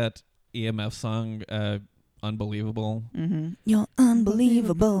 you know that EMF song, "Unbelievable." Mm-hmm. You're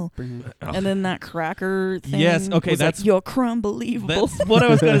unbelievable. And then that cracker thing. Yes, okay, was like, that's- you're crumbelievable. That's what I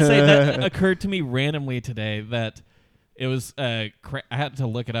was going to say. That occurred to me randomly today. That it was. I had to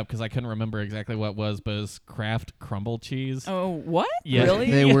look it up because I couldn't remember exactly what it was, but it was Kraft crumble cheese. Oh, what? Yeah. Really?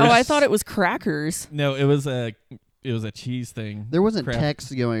 They were Oh, I s- thought it was crackers. No, it was a cheese thing. There wasn't Kraft.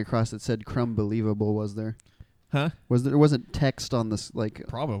 text going across that said "crumb believable," was there? Huh? Was there wasn't text on this like?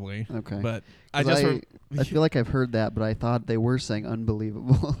 Probably. Okay, But I 'Cause just I feel like I've heard that, but I thought they were saying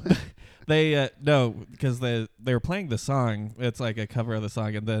unbelievable. they no because they were playing the song. It's like a cover of the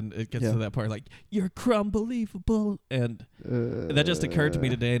song, and then it gets Yeah. to that part like "You're crumbelievable," and that just occurred to me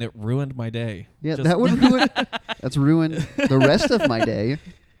today, and it ruined my day. Yeah, Just- that would ruin. That's ruined the rest of my day.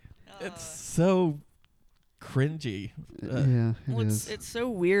 It's so cringy. Yeah, it Well, is. it's so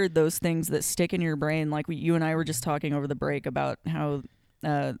weird, those things that stick in your brain. Like you and I were just talking over the break about how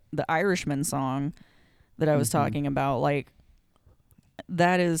the Irishman song that I was Mhm. talking about, like,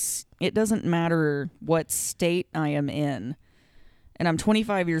 that is, it doesn't matter what state I am in. and I'm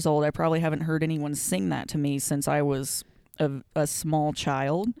 25 years old. I probably haven't heard anyone sing that to me since I was a small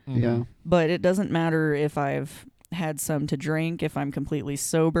child. Yeah. But it doesn't matter if I've had some to drink, if I'm completely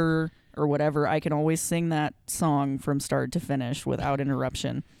sober or whatever. I can always sing that song from start to finish without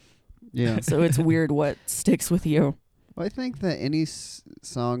interruption. Yeah. So it's weird what sticks with you. Well, I think that any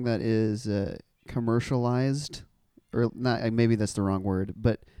song that is commercialized, or not, maybe that's the wrong word,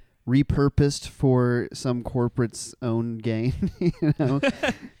 but repurposed for some corporate's own gain, you know,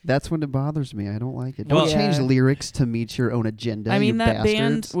 that's when it bothers me. I don't like it. Don't Well, change yeah. lyrics to meet your own agenda. I mean, you that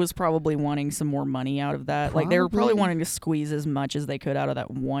band bastards. was probably wanting some more money out of that. Like, they were probably Probably. wanting to squeeze as much as they could out of that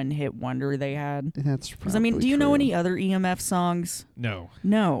one-hit wonder they had. That's Because, I mean, probably do you know true. any other EMF songs? No,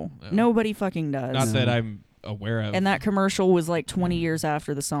 No. No. Nobody fucking does. not No. that I'm aware of. And that commercial was like 20 years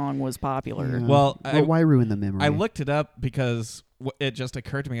after the song was popular. Yeah. Well, why ruin the memory? I looked it up because it just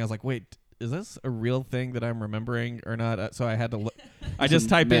occurred to me. I was like, wait, is this a real thing that I'm remembering or not? So I had to look. I just Some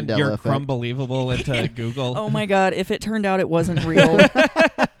type in Mandela "you're effect. crumbelievable" into Google. Oh my god, if it turned out it wasn't real,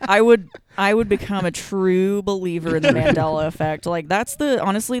 I would become a true believer in the Mandela effect. Like, that's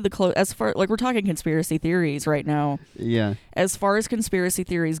honestly the as far, like, we're talking conspiracy theories right now. Yeah. As far as conspiracy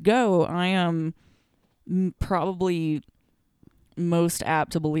theories go, I am probably most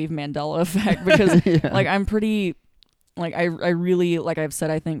apt to believe Mandela effect because Yeah. like I'm pretty like I really, like I've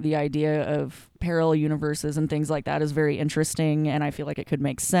said, I think the idea of parallel universes and things like that is very interesting, and I feel like it could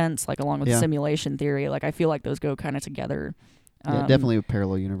make sense, like along with Yeah. simulation theory. Like, I feel like those go kind of together. Yeah, definitely a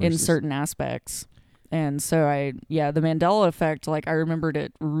parallel universe. in certain aspects. And so the Mandela effect, like, I remembered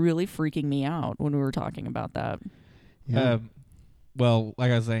it really freaking me out when we were talking about that. Yeah. Well,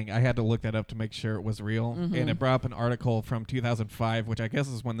 like I was saying, I had to look that up to make sure it was real, Mhm. and it brought up an article from 2005, which I guess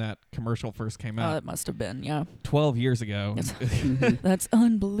is when that commercial first came out, It must have been, yeah. 12 years ago. It's- That's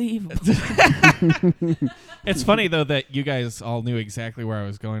unbelievable. It's funny though that you guys all knew exactly where I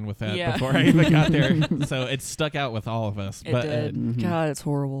was going with that Yeah. before I even got there, so it stuck out with all of us. It but did. Mhm. God, it's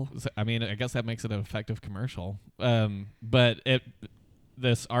horrible. I mean, I guess that makes it an effective commercial. But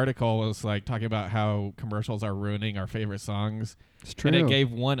this article was like talking about how commercials are ruining our favorite songs. It's true. And it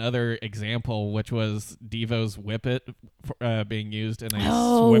gave one other example, which was Devo's Whip It being used in a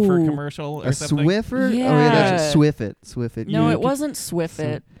Oh. Swiffer commercial or a something. Swiffer? Oh, yeah, Yeah. that's Swift It. No, You it could- wasn't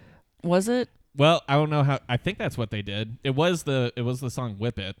Swift-It. Was it? Well, I don't know how. I think that's what they did. It was the song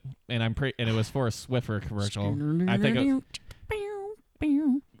Whip It, and and it was for a Swiffer commercial. I think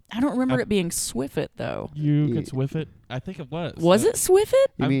I don't remember I- it being Swift-It, though. you Yeah. could Swift It. I think it was. Was it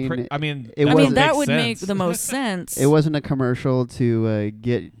Swift-It? You mean, I mean, it I mean, wasn't- that makes would make sense. the most sense. it wasn't a commercial to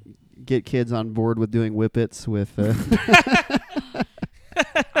get kids on board with doing whippets with.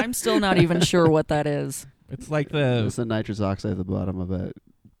 I'm still not even sure what that is. It's like the It's the nitrous oxide at the bottom of a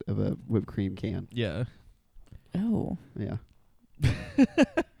whipped cream can. yeah. Oh. Yeah.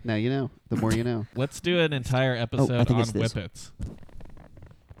 Now you know. The more you know. Let's do an entire episode think on it's this. Whippets.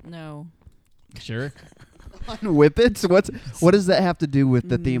 No. Sure. On whippets? What does that have to do with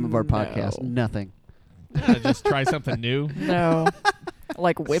the theme of our podcast? No. Nothing. Yeah, just try something new. No.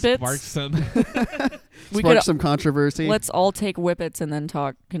 Like whippets? Spark some. We Spark could- some controversy. Let's all take whippets and then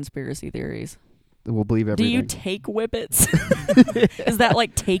talk conspiracy theories. We'll believe Do everything. you take whippets? Is that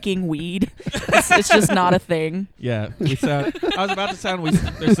like taking weed? It's just not a thing. Yeah, we sound. I was about to sound.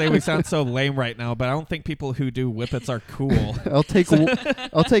 They say we sound so lame right now, but I don't think people who do whippets are cool. I'll take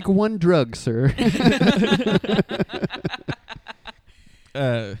I'll take one drug, sir.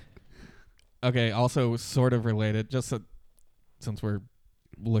 Okay. Also, sort of related. Just since we're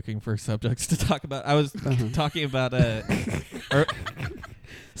looking for subjects to talk about, I was talking about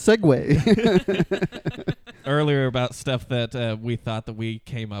Segue. earlier about stuff that we thought that we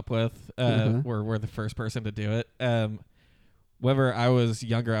came up with. We're the first person to do it. Whenever I was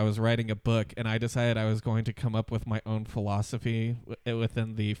younger, I was writing a book, and I decided I was going to come up with my own philosophy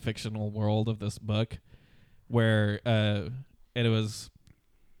within the fictional world of this book, where it was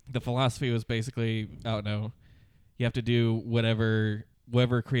the philosophy was basically, I don't know, you have to do whatever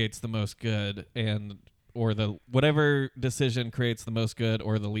creates the most good, and or the whatever decision creates the most good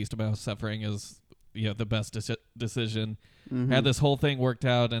or the least amount of suffering is the best decision. Mhm. Had this whole thing worked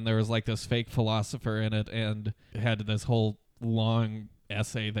out, and there was like this fake philosopher in it, and had this whole long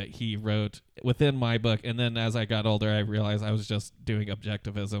essay that he wrote within my book. And then as I got older, I realized I was just doing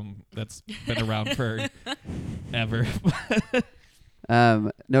objectivism that's been around for ever.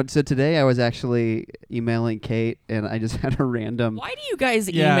 No, so today I was actually emailing Kate, and I just had a random. Why do you guys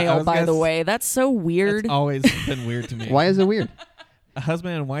Yeah, I email, was by gonna the s- way? That's so weird. It's always been weird to me. Why is it weird? A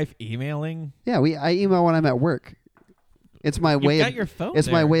husband and wife emailing? Yeah, I email when I'm at work. It's my You've way got of your phone it's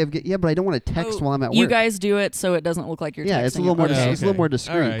my there. way of yeah, but I don't want to text Oh, while I'm at you work. guys do it so it doesn't look like you're yeah, texting. it's a little more at work. Okay. it's a little more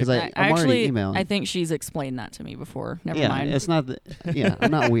discreet Alright. because I'm Actually, already emailing. I think she's explained that to me before. Never yeah, mind. it's not yeah,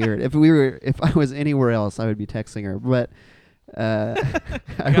 I'm not weird. If I was anywhere else, I would be texting her, but I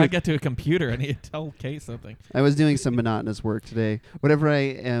gotta get to a computer. I need to tell Kate something. I was doing some monotonous work today. Whenever I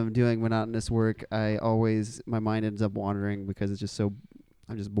am doing monotonous work, my mind ends up wandering because it's just so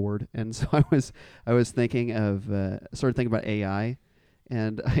I'm just bored. And so I was thinking of started thinking about AI,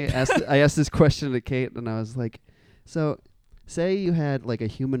 and I asked this question to Kate, and I was like, so say you had like a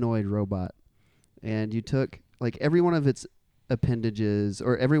humanoid robot, and you took like every one of its appendages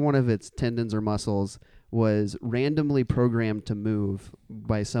or every one of its tendons or muscles was randomly programmed to move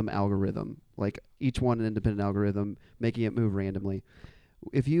by some algorithm, like each one an independent algorithm, making it move randomly.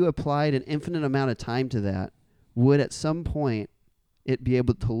 If you applied an infinite amount of time to that, would at some point it be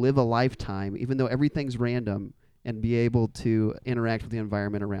able to live a lifetime, even though everything's random, and be able to interact with the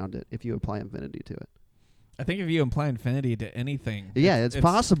environment around it if you apply infinity to it? I think if you apply infinity to anything, Yeah, it's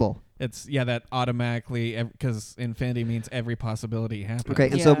possible. It's that automatically, because infinity means every possibility happens.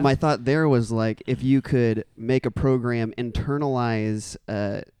 Okay, and so Yeah. my thought there was like, if you could make a program internalize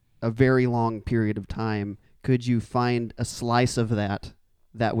a very long period of time, could you find a slice of that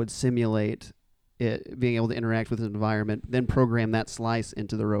would simulate it being able to interact with the environment, then program that slice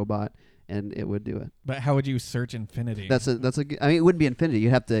into the robot, and it would do it? But how would you search infinity? That's a I mean, it wouldn't be infinity.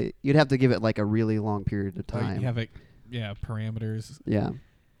 You'd have to give it like a really long period of Like, time. you have it, parameters. Yeah.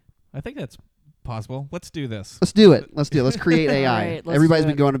 I think that's possible. Let's do this. Let's do it. Let's create AI. All right, let's Everybody's do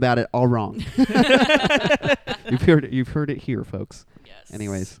been it. going about it all wrong. You've heard it here, folks. Yes.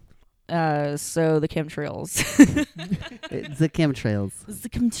 Anyways, So the chemtrails. it's the chemtrails. The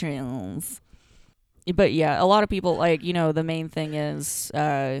chemtrails. But yeah, a lot of people the main thing is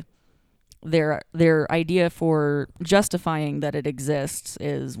their idea for justifying that it exists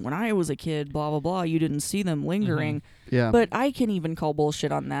is when I was a kid, blah blah blah. You didn't see them lingering, Yeah. but I can even call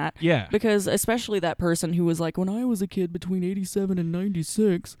bullshit on that Yeah. because especially that person who was like, when I was a kid between 87 and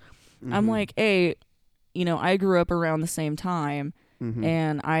 96, I'm like, hey, I grew up around the same time,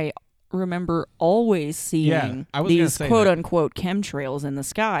 and I remember always seeing I was gonna these say quote that. unquote chemtrails in the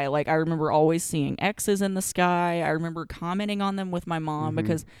sky. Like I remember always seeing X's in the sky. I remember commenting on them with my mom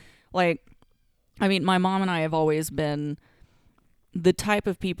because my mom and I have always been the type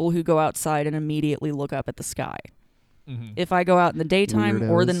of people who go outside and immediately look up at the sky. Mhm. If I go out in the daytime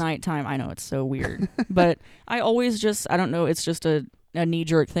or the Weirdos. nighttime, I know it's so weird, but I always I don't know, it's just a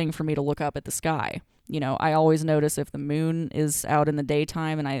knee-jerk thing for me to look up at the sky. I always notice if the moon is out in the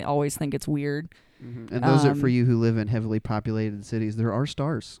daytime, and I always think it's weird. And those are for you who live in heavily populated cities. There are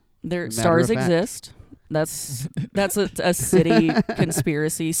stars. Matter Stars of fact. exist. That's a city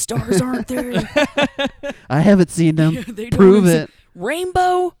conspiracy. Stars aren't there. I haven't seen them. They don't Prove exist. it.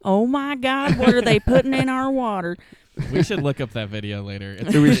 Rainbow? Oh my God! What are they putting in our water? We should look up that video later.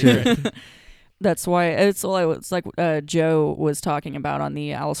 It's We pretty should. great. That's why it's like Joe was talking about on the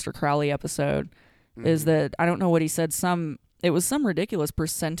Aleister Crowley episode. Is that I don't know what he said. It was some ridiculous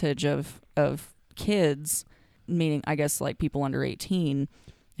percentage of kids, meaning I guess like people under 18,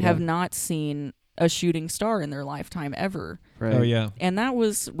 have not seen a shooting star in their lifetime ever, Right. Oh yeah. and that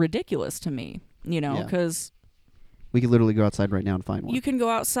was ridiculous to me. Yeah. Because We could literally go outside right now and find one. you can go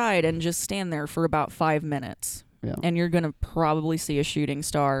outside and just stand there for about 5 minutes, Yeah. and you're gonna probably see a shooting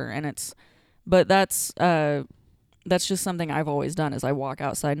star. And but that's just something I've always done is I walk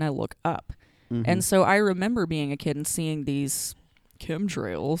outside and I look up. And so I remember being a kid and seeing these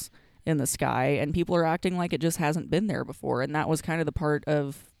chemtrails in the sky, and people are acting like it just hasn't been there before. And that was kind of the part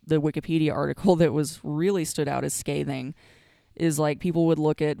of the Wikipedia article that was really stood out as scathing, is like people would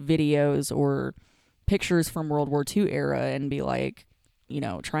look at videos or pictures from World War II era and be like,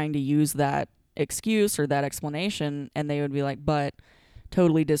 trying to use that excuse or that explanation, and they would be like, but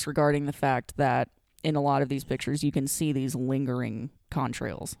totally disregarding the fact that in a lot of these pictures you can see these lingering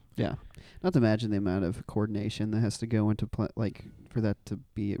contrails. Yeah. Not to imagine the amount of coordination that has to go into for that to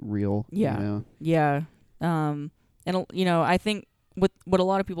be real. Yeah. You know? Yeah. And I think what a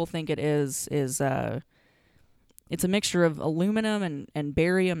lot of people think it is it's a mixture of aluminum and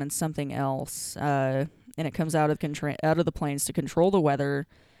barium and something else. And it comes out of the planes to control the weather.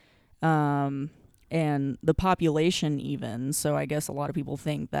 And the population even. So I guess a lot of people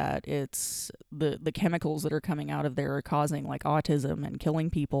think that it's the chemicals that are coming out of there are causing like autism and killing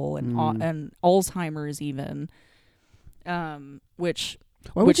people and and Alzheimer's even. Which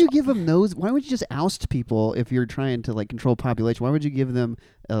Why would you give them those? Why would you just oust people if you're trying to like control population? Why would you give them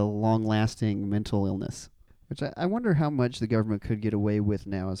a long-lasting mental illness? Which I wonder how much the government could get away with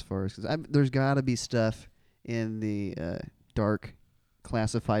now, as far as because there's got to be stuff in the dark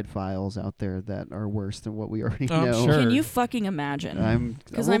classified files out there that are worse than what we already Oh, know. sure. Can you fucking imagine? I'm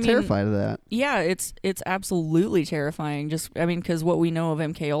a 'Cause, little I mean, terrified of that. Yeah, it's absolutely terrifying. Because what we know of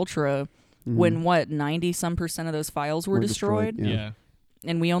MK Ultra, when 90% of those files were destroyed, Yeah.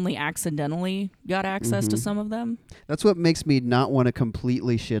 and we only accidentally got access to Mhm. some of them. That's what makes me not want to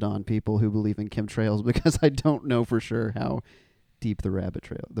completely shit on people who believe in chemtrails because I don't know for sure how deep the rabbit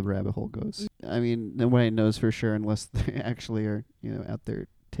hole goes. I mean, nobody knows for sure unless they actually are, out there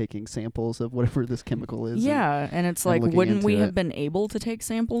taking samples of whatever this chemical is. Yeah, and it's and like, looking wouldn't into we it. have been able to take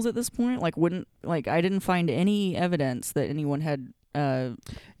samples at this point? I didn't find any evidence that anyone had. Yeah,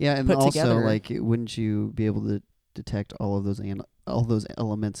 and put also together. wouldn't you be able to detect all of those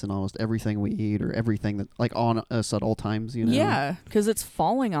elements in almost everything we eat or everything that on us at all times? Yeah, because it's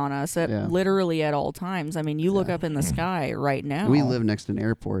falling on us literally at all times. I mean, you look Yeah. up in the sky right now. We live next to an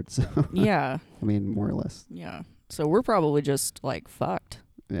airport, so Yeah, I mean, more or less. yeah. So we're probably just fucked.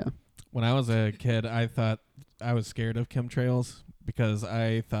 Yeah. When I was a kid, I thought I was scared of chemtrails because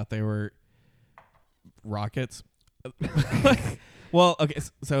I thought they were rockets. Well, okay,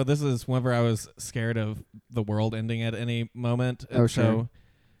 so this is whenever I was scared of the world ending at any moment. Oh, And sure.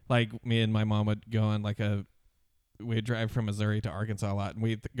 so, me and my mom would go on we'd drive from Missouri to Arkansas a lot, and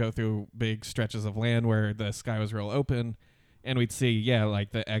we'd go through big stretches of land where the sky was real open, and we'd see,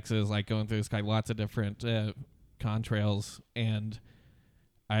 the X's, going through the sky, lots of different contrails, and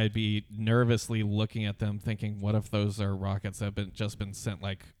I'd be nervously looking at them thinking, what if those are rockets that have just been sent,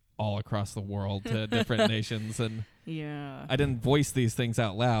 all across the world to different nations? And Yeah. I didn't voice these things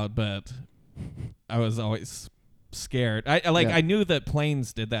out loud, but I was always scared. I knew that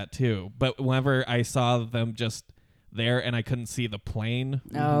planes did that too, but whenever I saw them just there and I couldn't see the plane,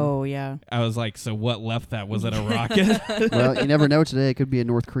 Oh yeah. I was like, so what left that? Was it a rocket? Well, you never know today. It could be a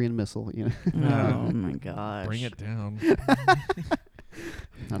North Korean missile. Oh my gosh. Bring it down. Not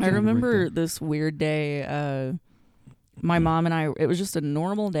I trying to remember break this weird day. My mom and I, it was just a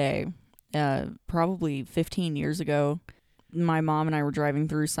normal day, probably 15 years ago. My mom and I were driving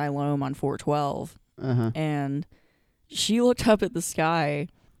through Siloam on 412, that. Uh-huh. and she looked up at the sky.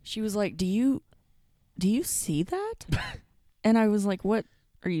 She was like, do you see that? And I was like, what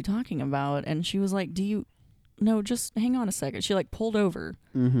are you talking about? And she was like, no, just hang on a second. She pulled over,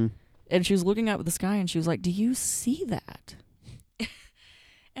 Mm-hmm. and she was looking up at the sky, and she was like, do you see that?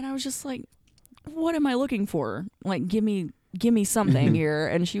 And I was just like, what am I looking for? Give me something here.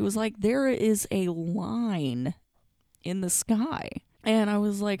 And she was like, there is a line in the sky. And I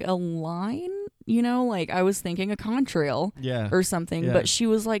was like, a line? I was thinking a contrail Yeah. or something. Yeah. But she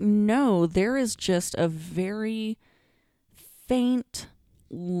was like, no, there is just a very faint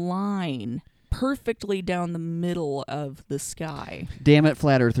line perfectly down the middle of the sky. Damn it,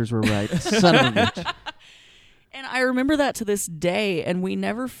 flat earthers were right. Son of a bitch. And I remember that to this day, and we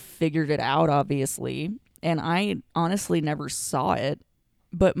never figured it out, obviously. And I honestly never saw it.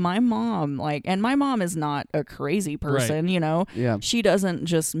 But my mom, and my mom is not a crazy person, Yeah. She doesn't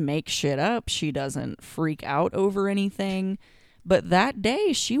just make shit up. She doesn't freak out over anything. But that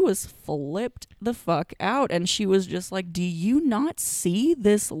day, she was flipped the fuck out. And she was just like, do you not see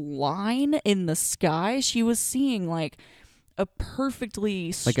this line in the sky? She was seeing, a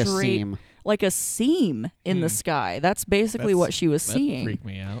perfectly straight... Like a seam. Like a seam in the sky. That's basically what she was That seeing. freaked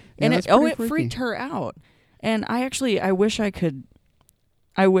me out. Yeah, And that's it pretty freaky. freaked her out. And I wish I could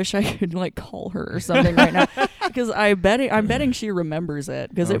call her or something right now, because I'm betting she remembers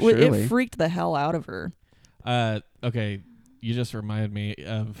it, because Oh, it surely. freaked the hell out of her. Okay, you just reminded me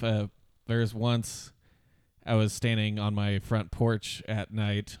of there's once I was standing on my front porch at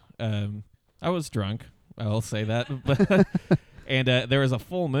night. I was drunk, I'll say that, but and there was a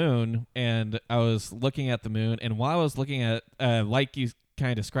full moon, and I was looking at the moon, and while I was looking at like you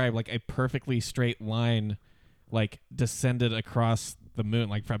kind of described, a perfectly straight line descended across the moon,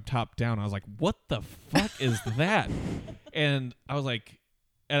 from top down. I was like, what the fuck is that? And I was like,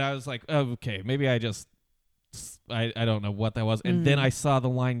 oh, okay, maybe I don't know what that was. And then I saw the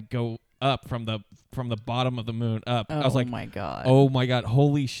line go up from the bottom of the moon up. I was like, my god. oh my god,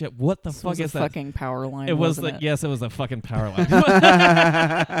 holy shit, what the This fuck was is a that? fucking power line. It was wasn't it? yes, it was a fucking power line.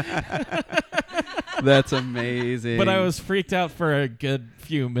 That's amazing. But I was freaked out for a good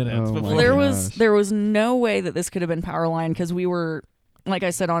few minutes Oh my before. gosh. There was no way that this could have been power line, because we were, like I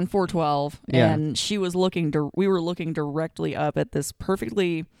said, on 412, Yeah. and we were looking directly up at this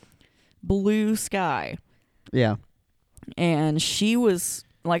perfectly blue sky, Yeah. and she was,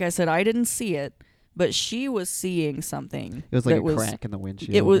 like I said, I didn't see it, but she was seeing something. It was like that a crack in the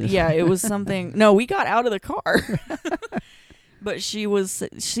windshield. It was, yeah, it was something. No, we got out of the car. But she was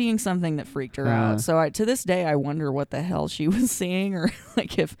seeing something that freaked her out. So to this day, I wonder what the hell she was seeing, or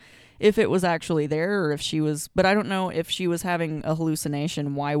like if it was actually there, or if she was. But I don't know if she was having a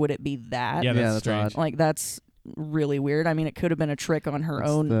hallucination. Why would it be that? Yeah, that's strange. strange. Like that's really weird. I mean, it could have been a trick on her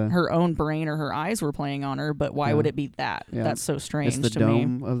own brain, or her eyes were playing on her. But why would it be that? Yeah. That's so strange It's the to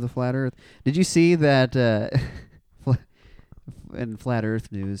dome me. of the flat Earth. Did you see that in flat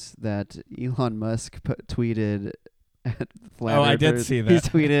Earth news that Elon Musk tweeted at flat Oh, Earthers? I did see that. He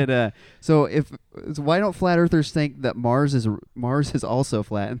tweeted, so why don't flat Earthers think that Mars is also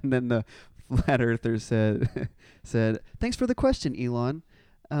flat? And then the flat Earthers said, thanks for the question, Elon.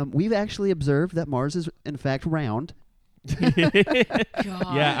 We've actually observed that Mars is in fact round. God.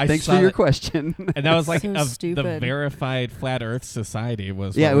 Yeah, I Thanks saw for your that. question. And that was like So the stupid. verified Flat Earth Society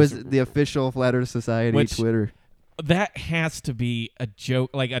was. Yeah, what it was the official Flat Earth Society Which- Twitter. That has to be a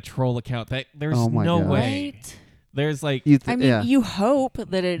joke, like a troll account. That there's Oh my no gosh. way. Right? There's like I mean, yeah. you hope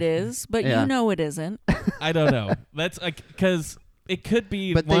that it is, but Yeah. you know it isn't. I don't know. That's like because it could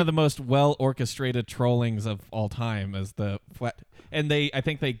be But one they- of the most well orchestrated trollings of all time as the flat. And I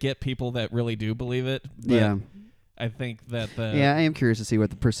think they get people that really do believe it. But Yeah. I think that the Yeah, I am curious to see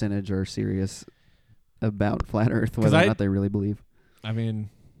what the percentage are serious about flat Earth, whether or not they really believe. I mean,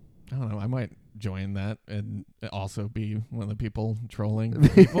 I don't know. I might join that and also be one of the people trolling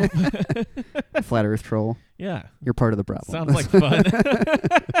people. Flat Earth troll. Yeah. You're part of the problem. Sounds like fun.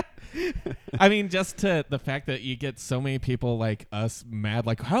 I mean, just to the fact that you get so many people like us mad,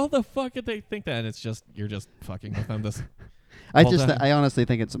 like, how the fuck did they think that? And it's just, you're just fucking with them. This whole time. I honestly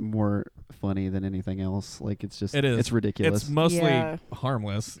think it's more funny than anything else. Like it's just, It is. it's ridiculous. It's mostly Yeah.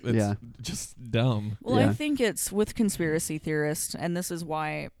 harmless. It's Yeah. just dumb. Well, I Yeah. think it's with conspiracy theorists, and this is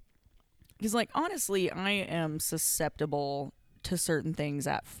why, because, like, honestly, I am susceptible to certain things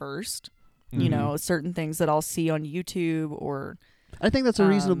at first. You Mhm. know, certain things that I'll see on YouTube or. I think that's a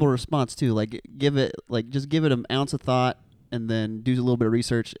reasonable response too. Like just give it an ounce of thought, and then do a little bit of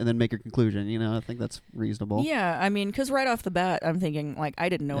research, and then make your conclusion. You know, I think that's reasonable. Yeah, I mean, because right off the bat, I'm thinking, like, I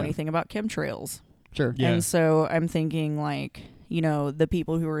didn't know Yeah. anything about chemtrails. Sure. Yeah. And so I'm thinking, like, you know, the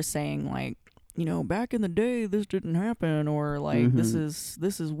people who are saying, like, you know, back in the day, this didn't happen, or like, this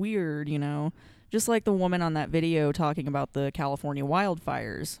is weird, you know, just like the woman on that video talking about the California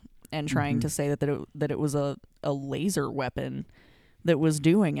wildfires and trying to say that it was a laser weapon that was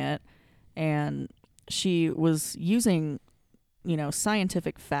doing it, and she was using, you know,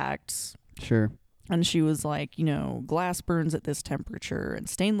 scientific facts. Sure. And she was like, you know, glass burns at this temperature and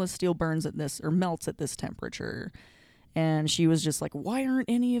stainless steel burns at this, or melts at this temperature. And she was just like, why aren't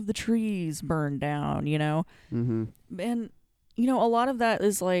any of the trees burned down, you know? Mm-hmm. And, you know, a lot of that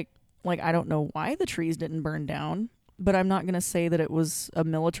is like, I don't know why the trees didn't burn down, but I'm not going to say that it was a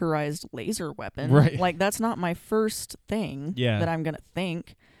militarized laser weapon. Right. Like, that's not my first thing Yeah. that I'm going to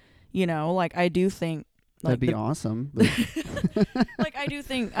think. You know, like, I do think. Like, That'd be awesome. But like,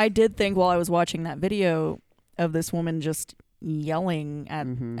 I did think while I was watching that video of this woman just yelling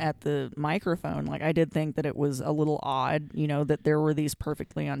at the microphone, like, I did think that it was a little odd, you know, that there were these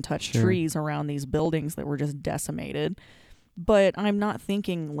perfectly untouched Sure. trees around these buildings that were just decimated. But I'm not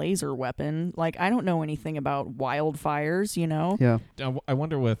thinking laser weapon. Like, I don't know anything about wildfires, you know? yeah. I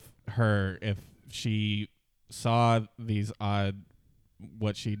wonder with her if she saw these odd,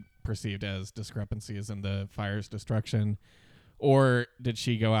 what she perceived as discrepancies in the fire's destruction, or did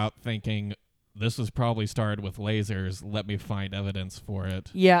she go out thinking this was probably started with lasers? Let me find evidence for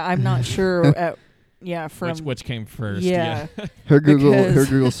it. Yeah, I'm not sure. Which came first? Yeah. Her Because-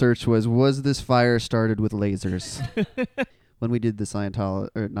 Google search was this fire started with lasers? When we did the Scientology,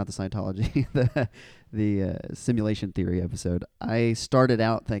 or not the Scientology, the simulation theory episode, I started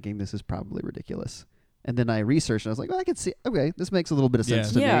out thinking this is probably ridiculous. And then I researched and I was like, well, I can see, okay, this makes a little bit of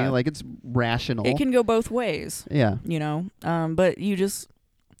sense to Yeah. me. Like, it's rational. It can go both ways. Yeah. You know, but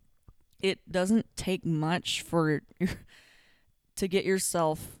it doesn't take much for to get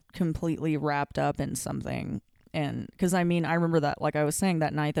yourself completely wrapped up in something. And because I mean, I remember that, like I was saying,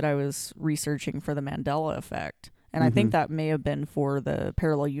 that night that I was researching for the Mandela effect, and I think Mhm. that may have been for the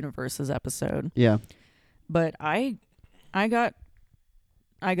Parallel Universes episode. Yeah. But I got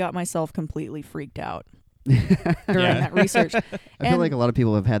myself completely freaked out during that research. I feel like a lot of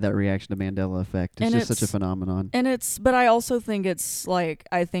people have had that reaction to Mandela effect. It's and just such a it's- phenomenon. But I also think it's like,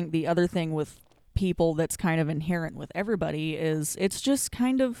 I think the other thing with people that's kind of inherent with everybody is it's just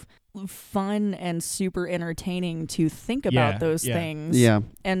kind of fun and super entertaining to think about those things. Yeah.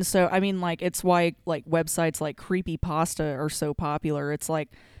 And so, I mean, like, it's why, like, websites like Creepypasta are so popular. It's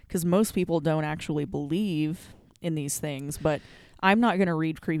like, because most people don't actually believe in these things, but I'm not going to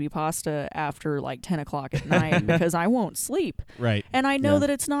read creepypasta after like 10 o'clock at night because I won't sleep. Right. And I know Yeah. that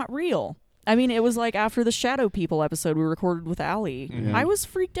it's not real. I mean, it was like after the Shadow People episode we recorded with Allie. Mhm. I was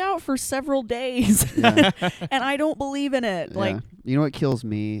freaked out for several days. Yeah. And I don't believe in it. Like, Yeah. You know what kills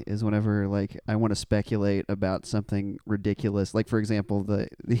me is whenever like I want to speculate about something ridiculous. Like for example, the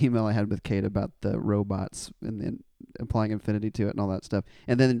email I had with Kate about the robots and then applying infinity to it and all that stuff.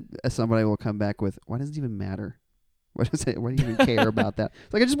 And then somebody will come back with, "Why does it even matter? What does it? Why do you even care about that?"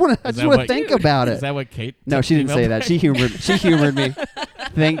 It's like I just want Is to that what- think about Is it. that what Kate? No, she didn't say emailed that. back? She humored me.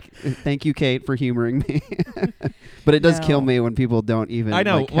 Thank you, Kate, for humoring me. But it does kill No. me when people don't even I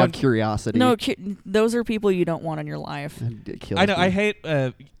know, like, have one- curiosity. no, those are people you don't want in your life. It kills I know. me. I hate.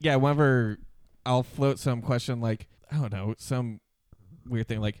 Whenever I'll float some question like, I don't know, some weird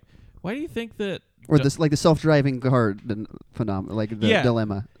thing like, why do you think that? Or this like the self-driving car phenomenon, like the Yeah.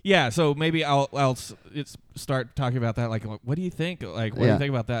 dilemma. Yeah. So maybe it's start talking about that. Like, what do you think? Like, what do Yeah. you think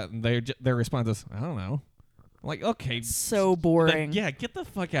about that? And their response is, I don't know. I'm like, okay, So boring. yeah, get the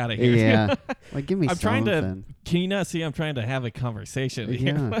fuck out of here. Yeah, like give me I'm trying to- something. Can you not see I'm trying to have a conversation?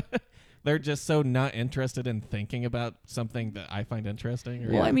 Yeah. They're just so not interested in thinking about something that I find interesting. Or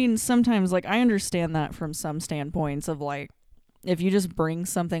Well, Yeah. I mean, sometimes, like, I understand that from some standpoints of, like, if you just bring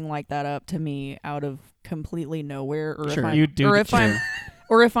something like that up to me out of completely nowhere, or Sure. if I'm, You do or if sure. I'm,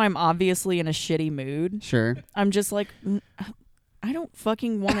 or if I'm obviously in a shitty mood, Sure. I'm just like, I don't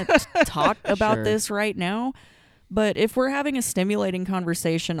fucking want to talk about Sure. this right now. But if we're having a stimulating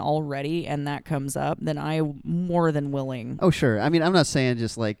conversation already and that comes up, then I'm more than willing. Oh, sure. I mean, I'm not saying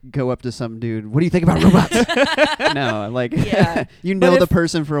just like go up to some dude. What do you think about robots? No, like Yeah. you But know the if-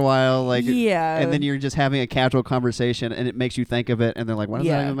 person for a while, like, yeah. and then you're just having a casual conversation, and it makes you think of it, and they're like, "Why does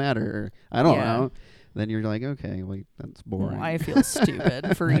that Yeah. even matter?" Or, I don't Yeah. know. Then you're like, "Okay, well, that's boring." I feel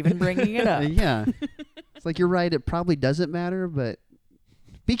stupid for even bringing it up. Yeah, it's like you're right. It probably doesn't matter, but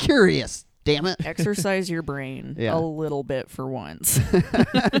be curious. Damn it. Exercise your brain Yeah. a little bit for once.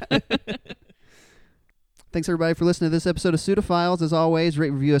 Thanks everybody for listening to this episode of Pseudophiles. As always, rate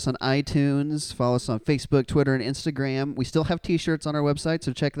and review us on iTunes. Follow us on Facebook, Twitter, and Instagram. We still have T-shirts on our website,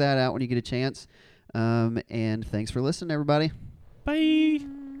 so check that out when you get a chance. And thanks for listening, everybody. Bye.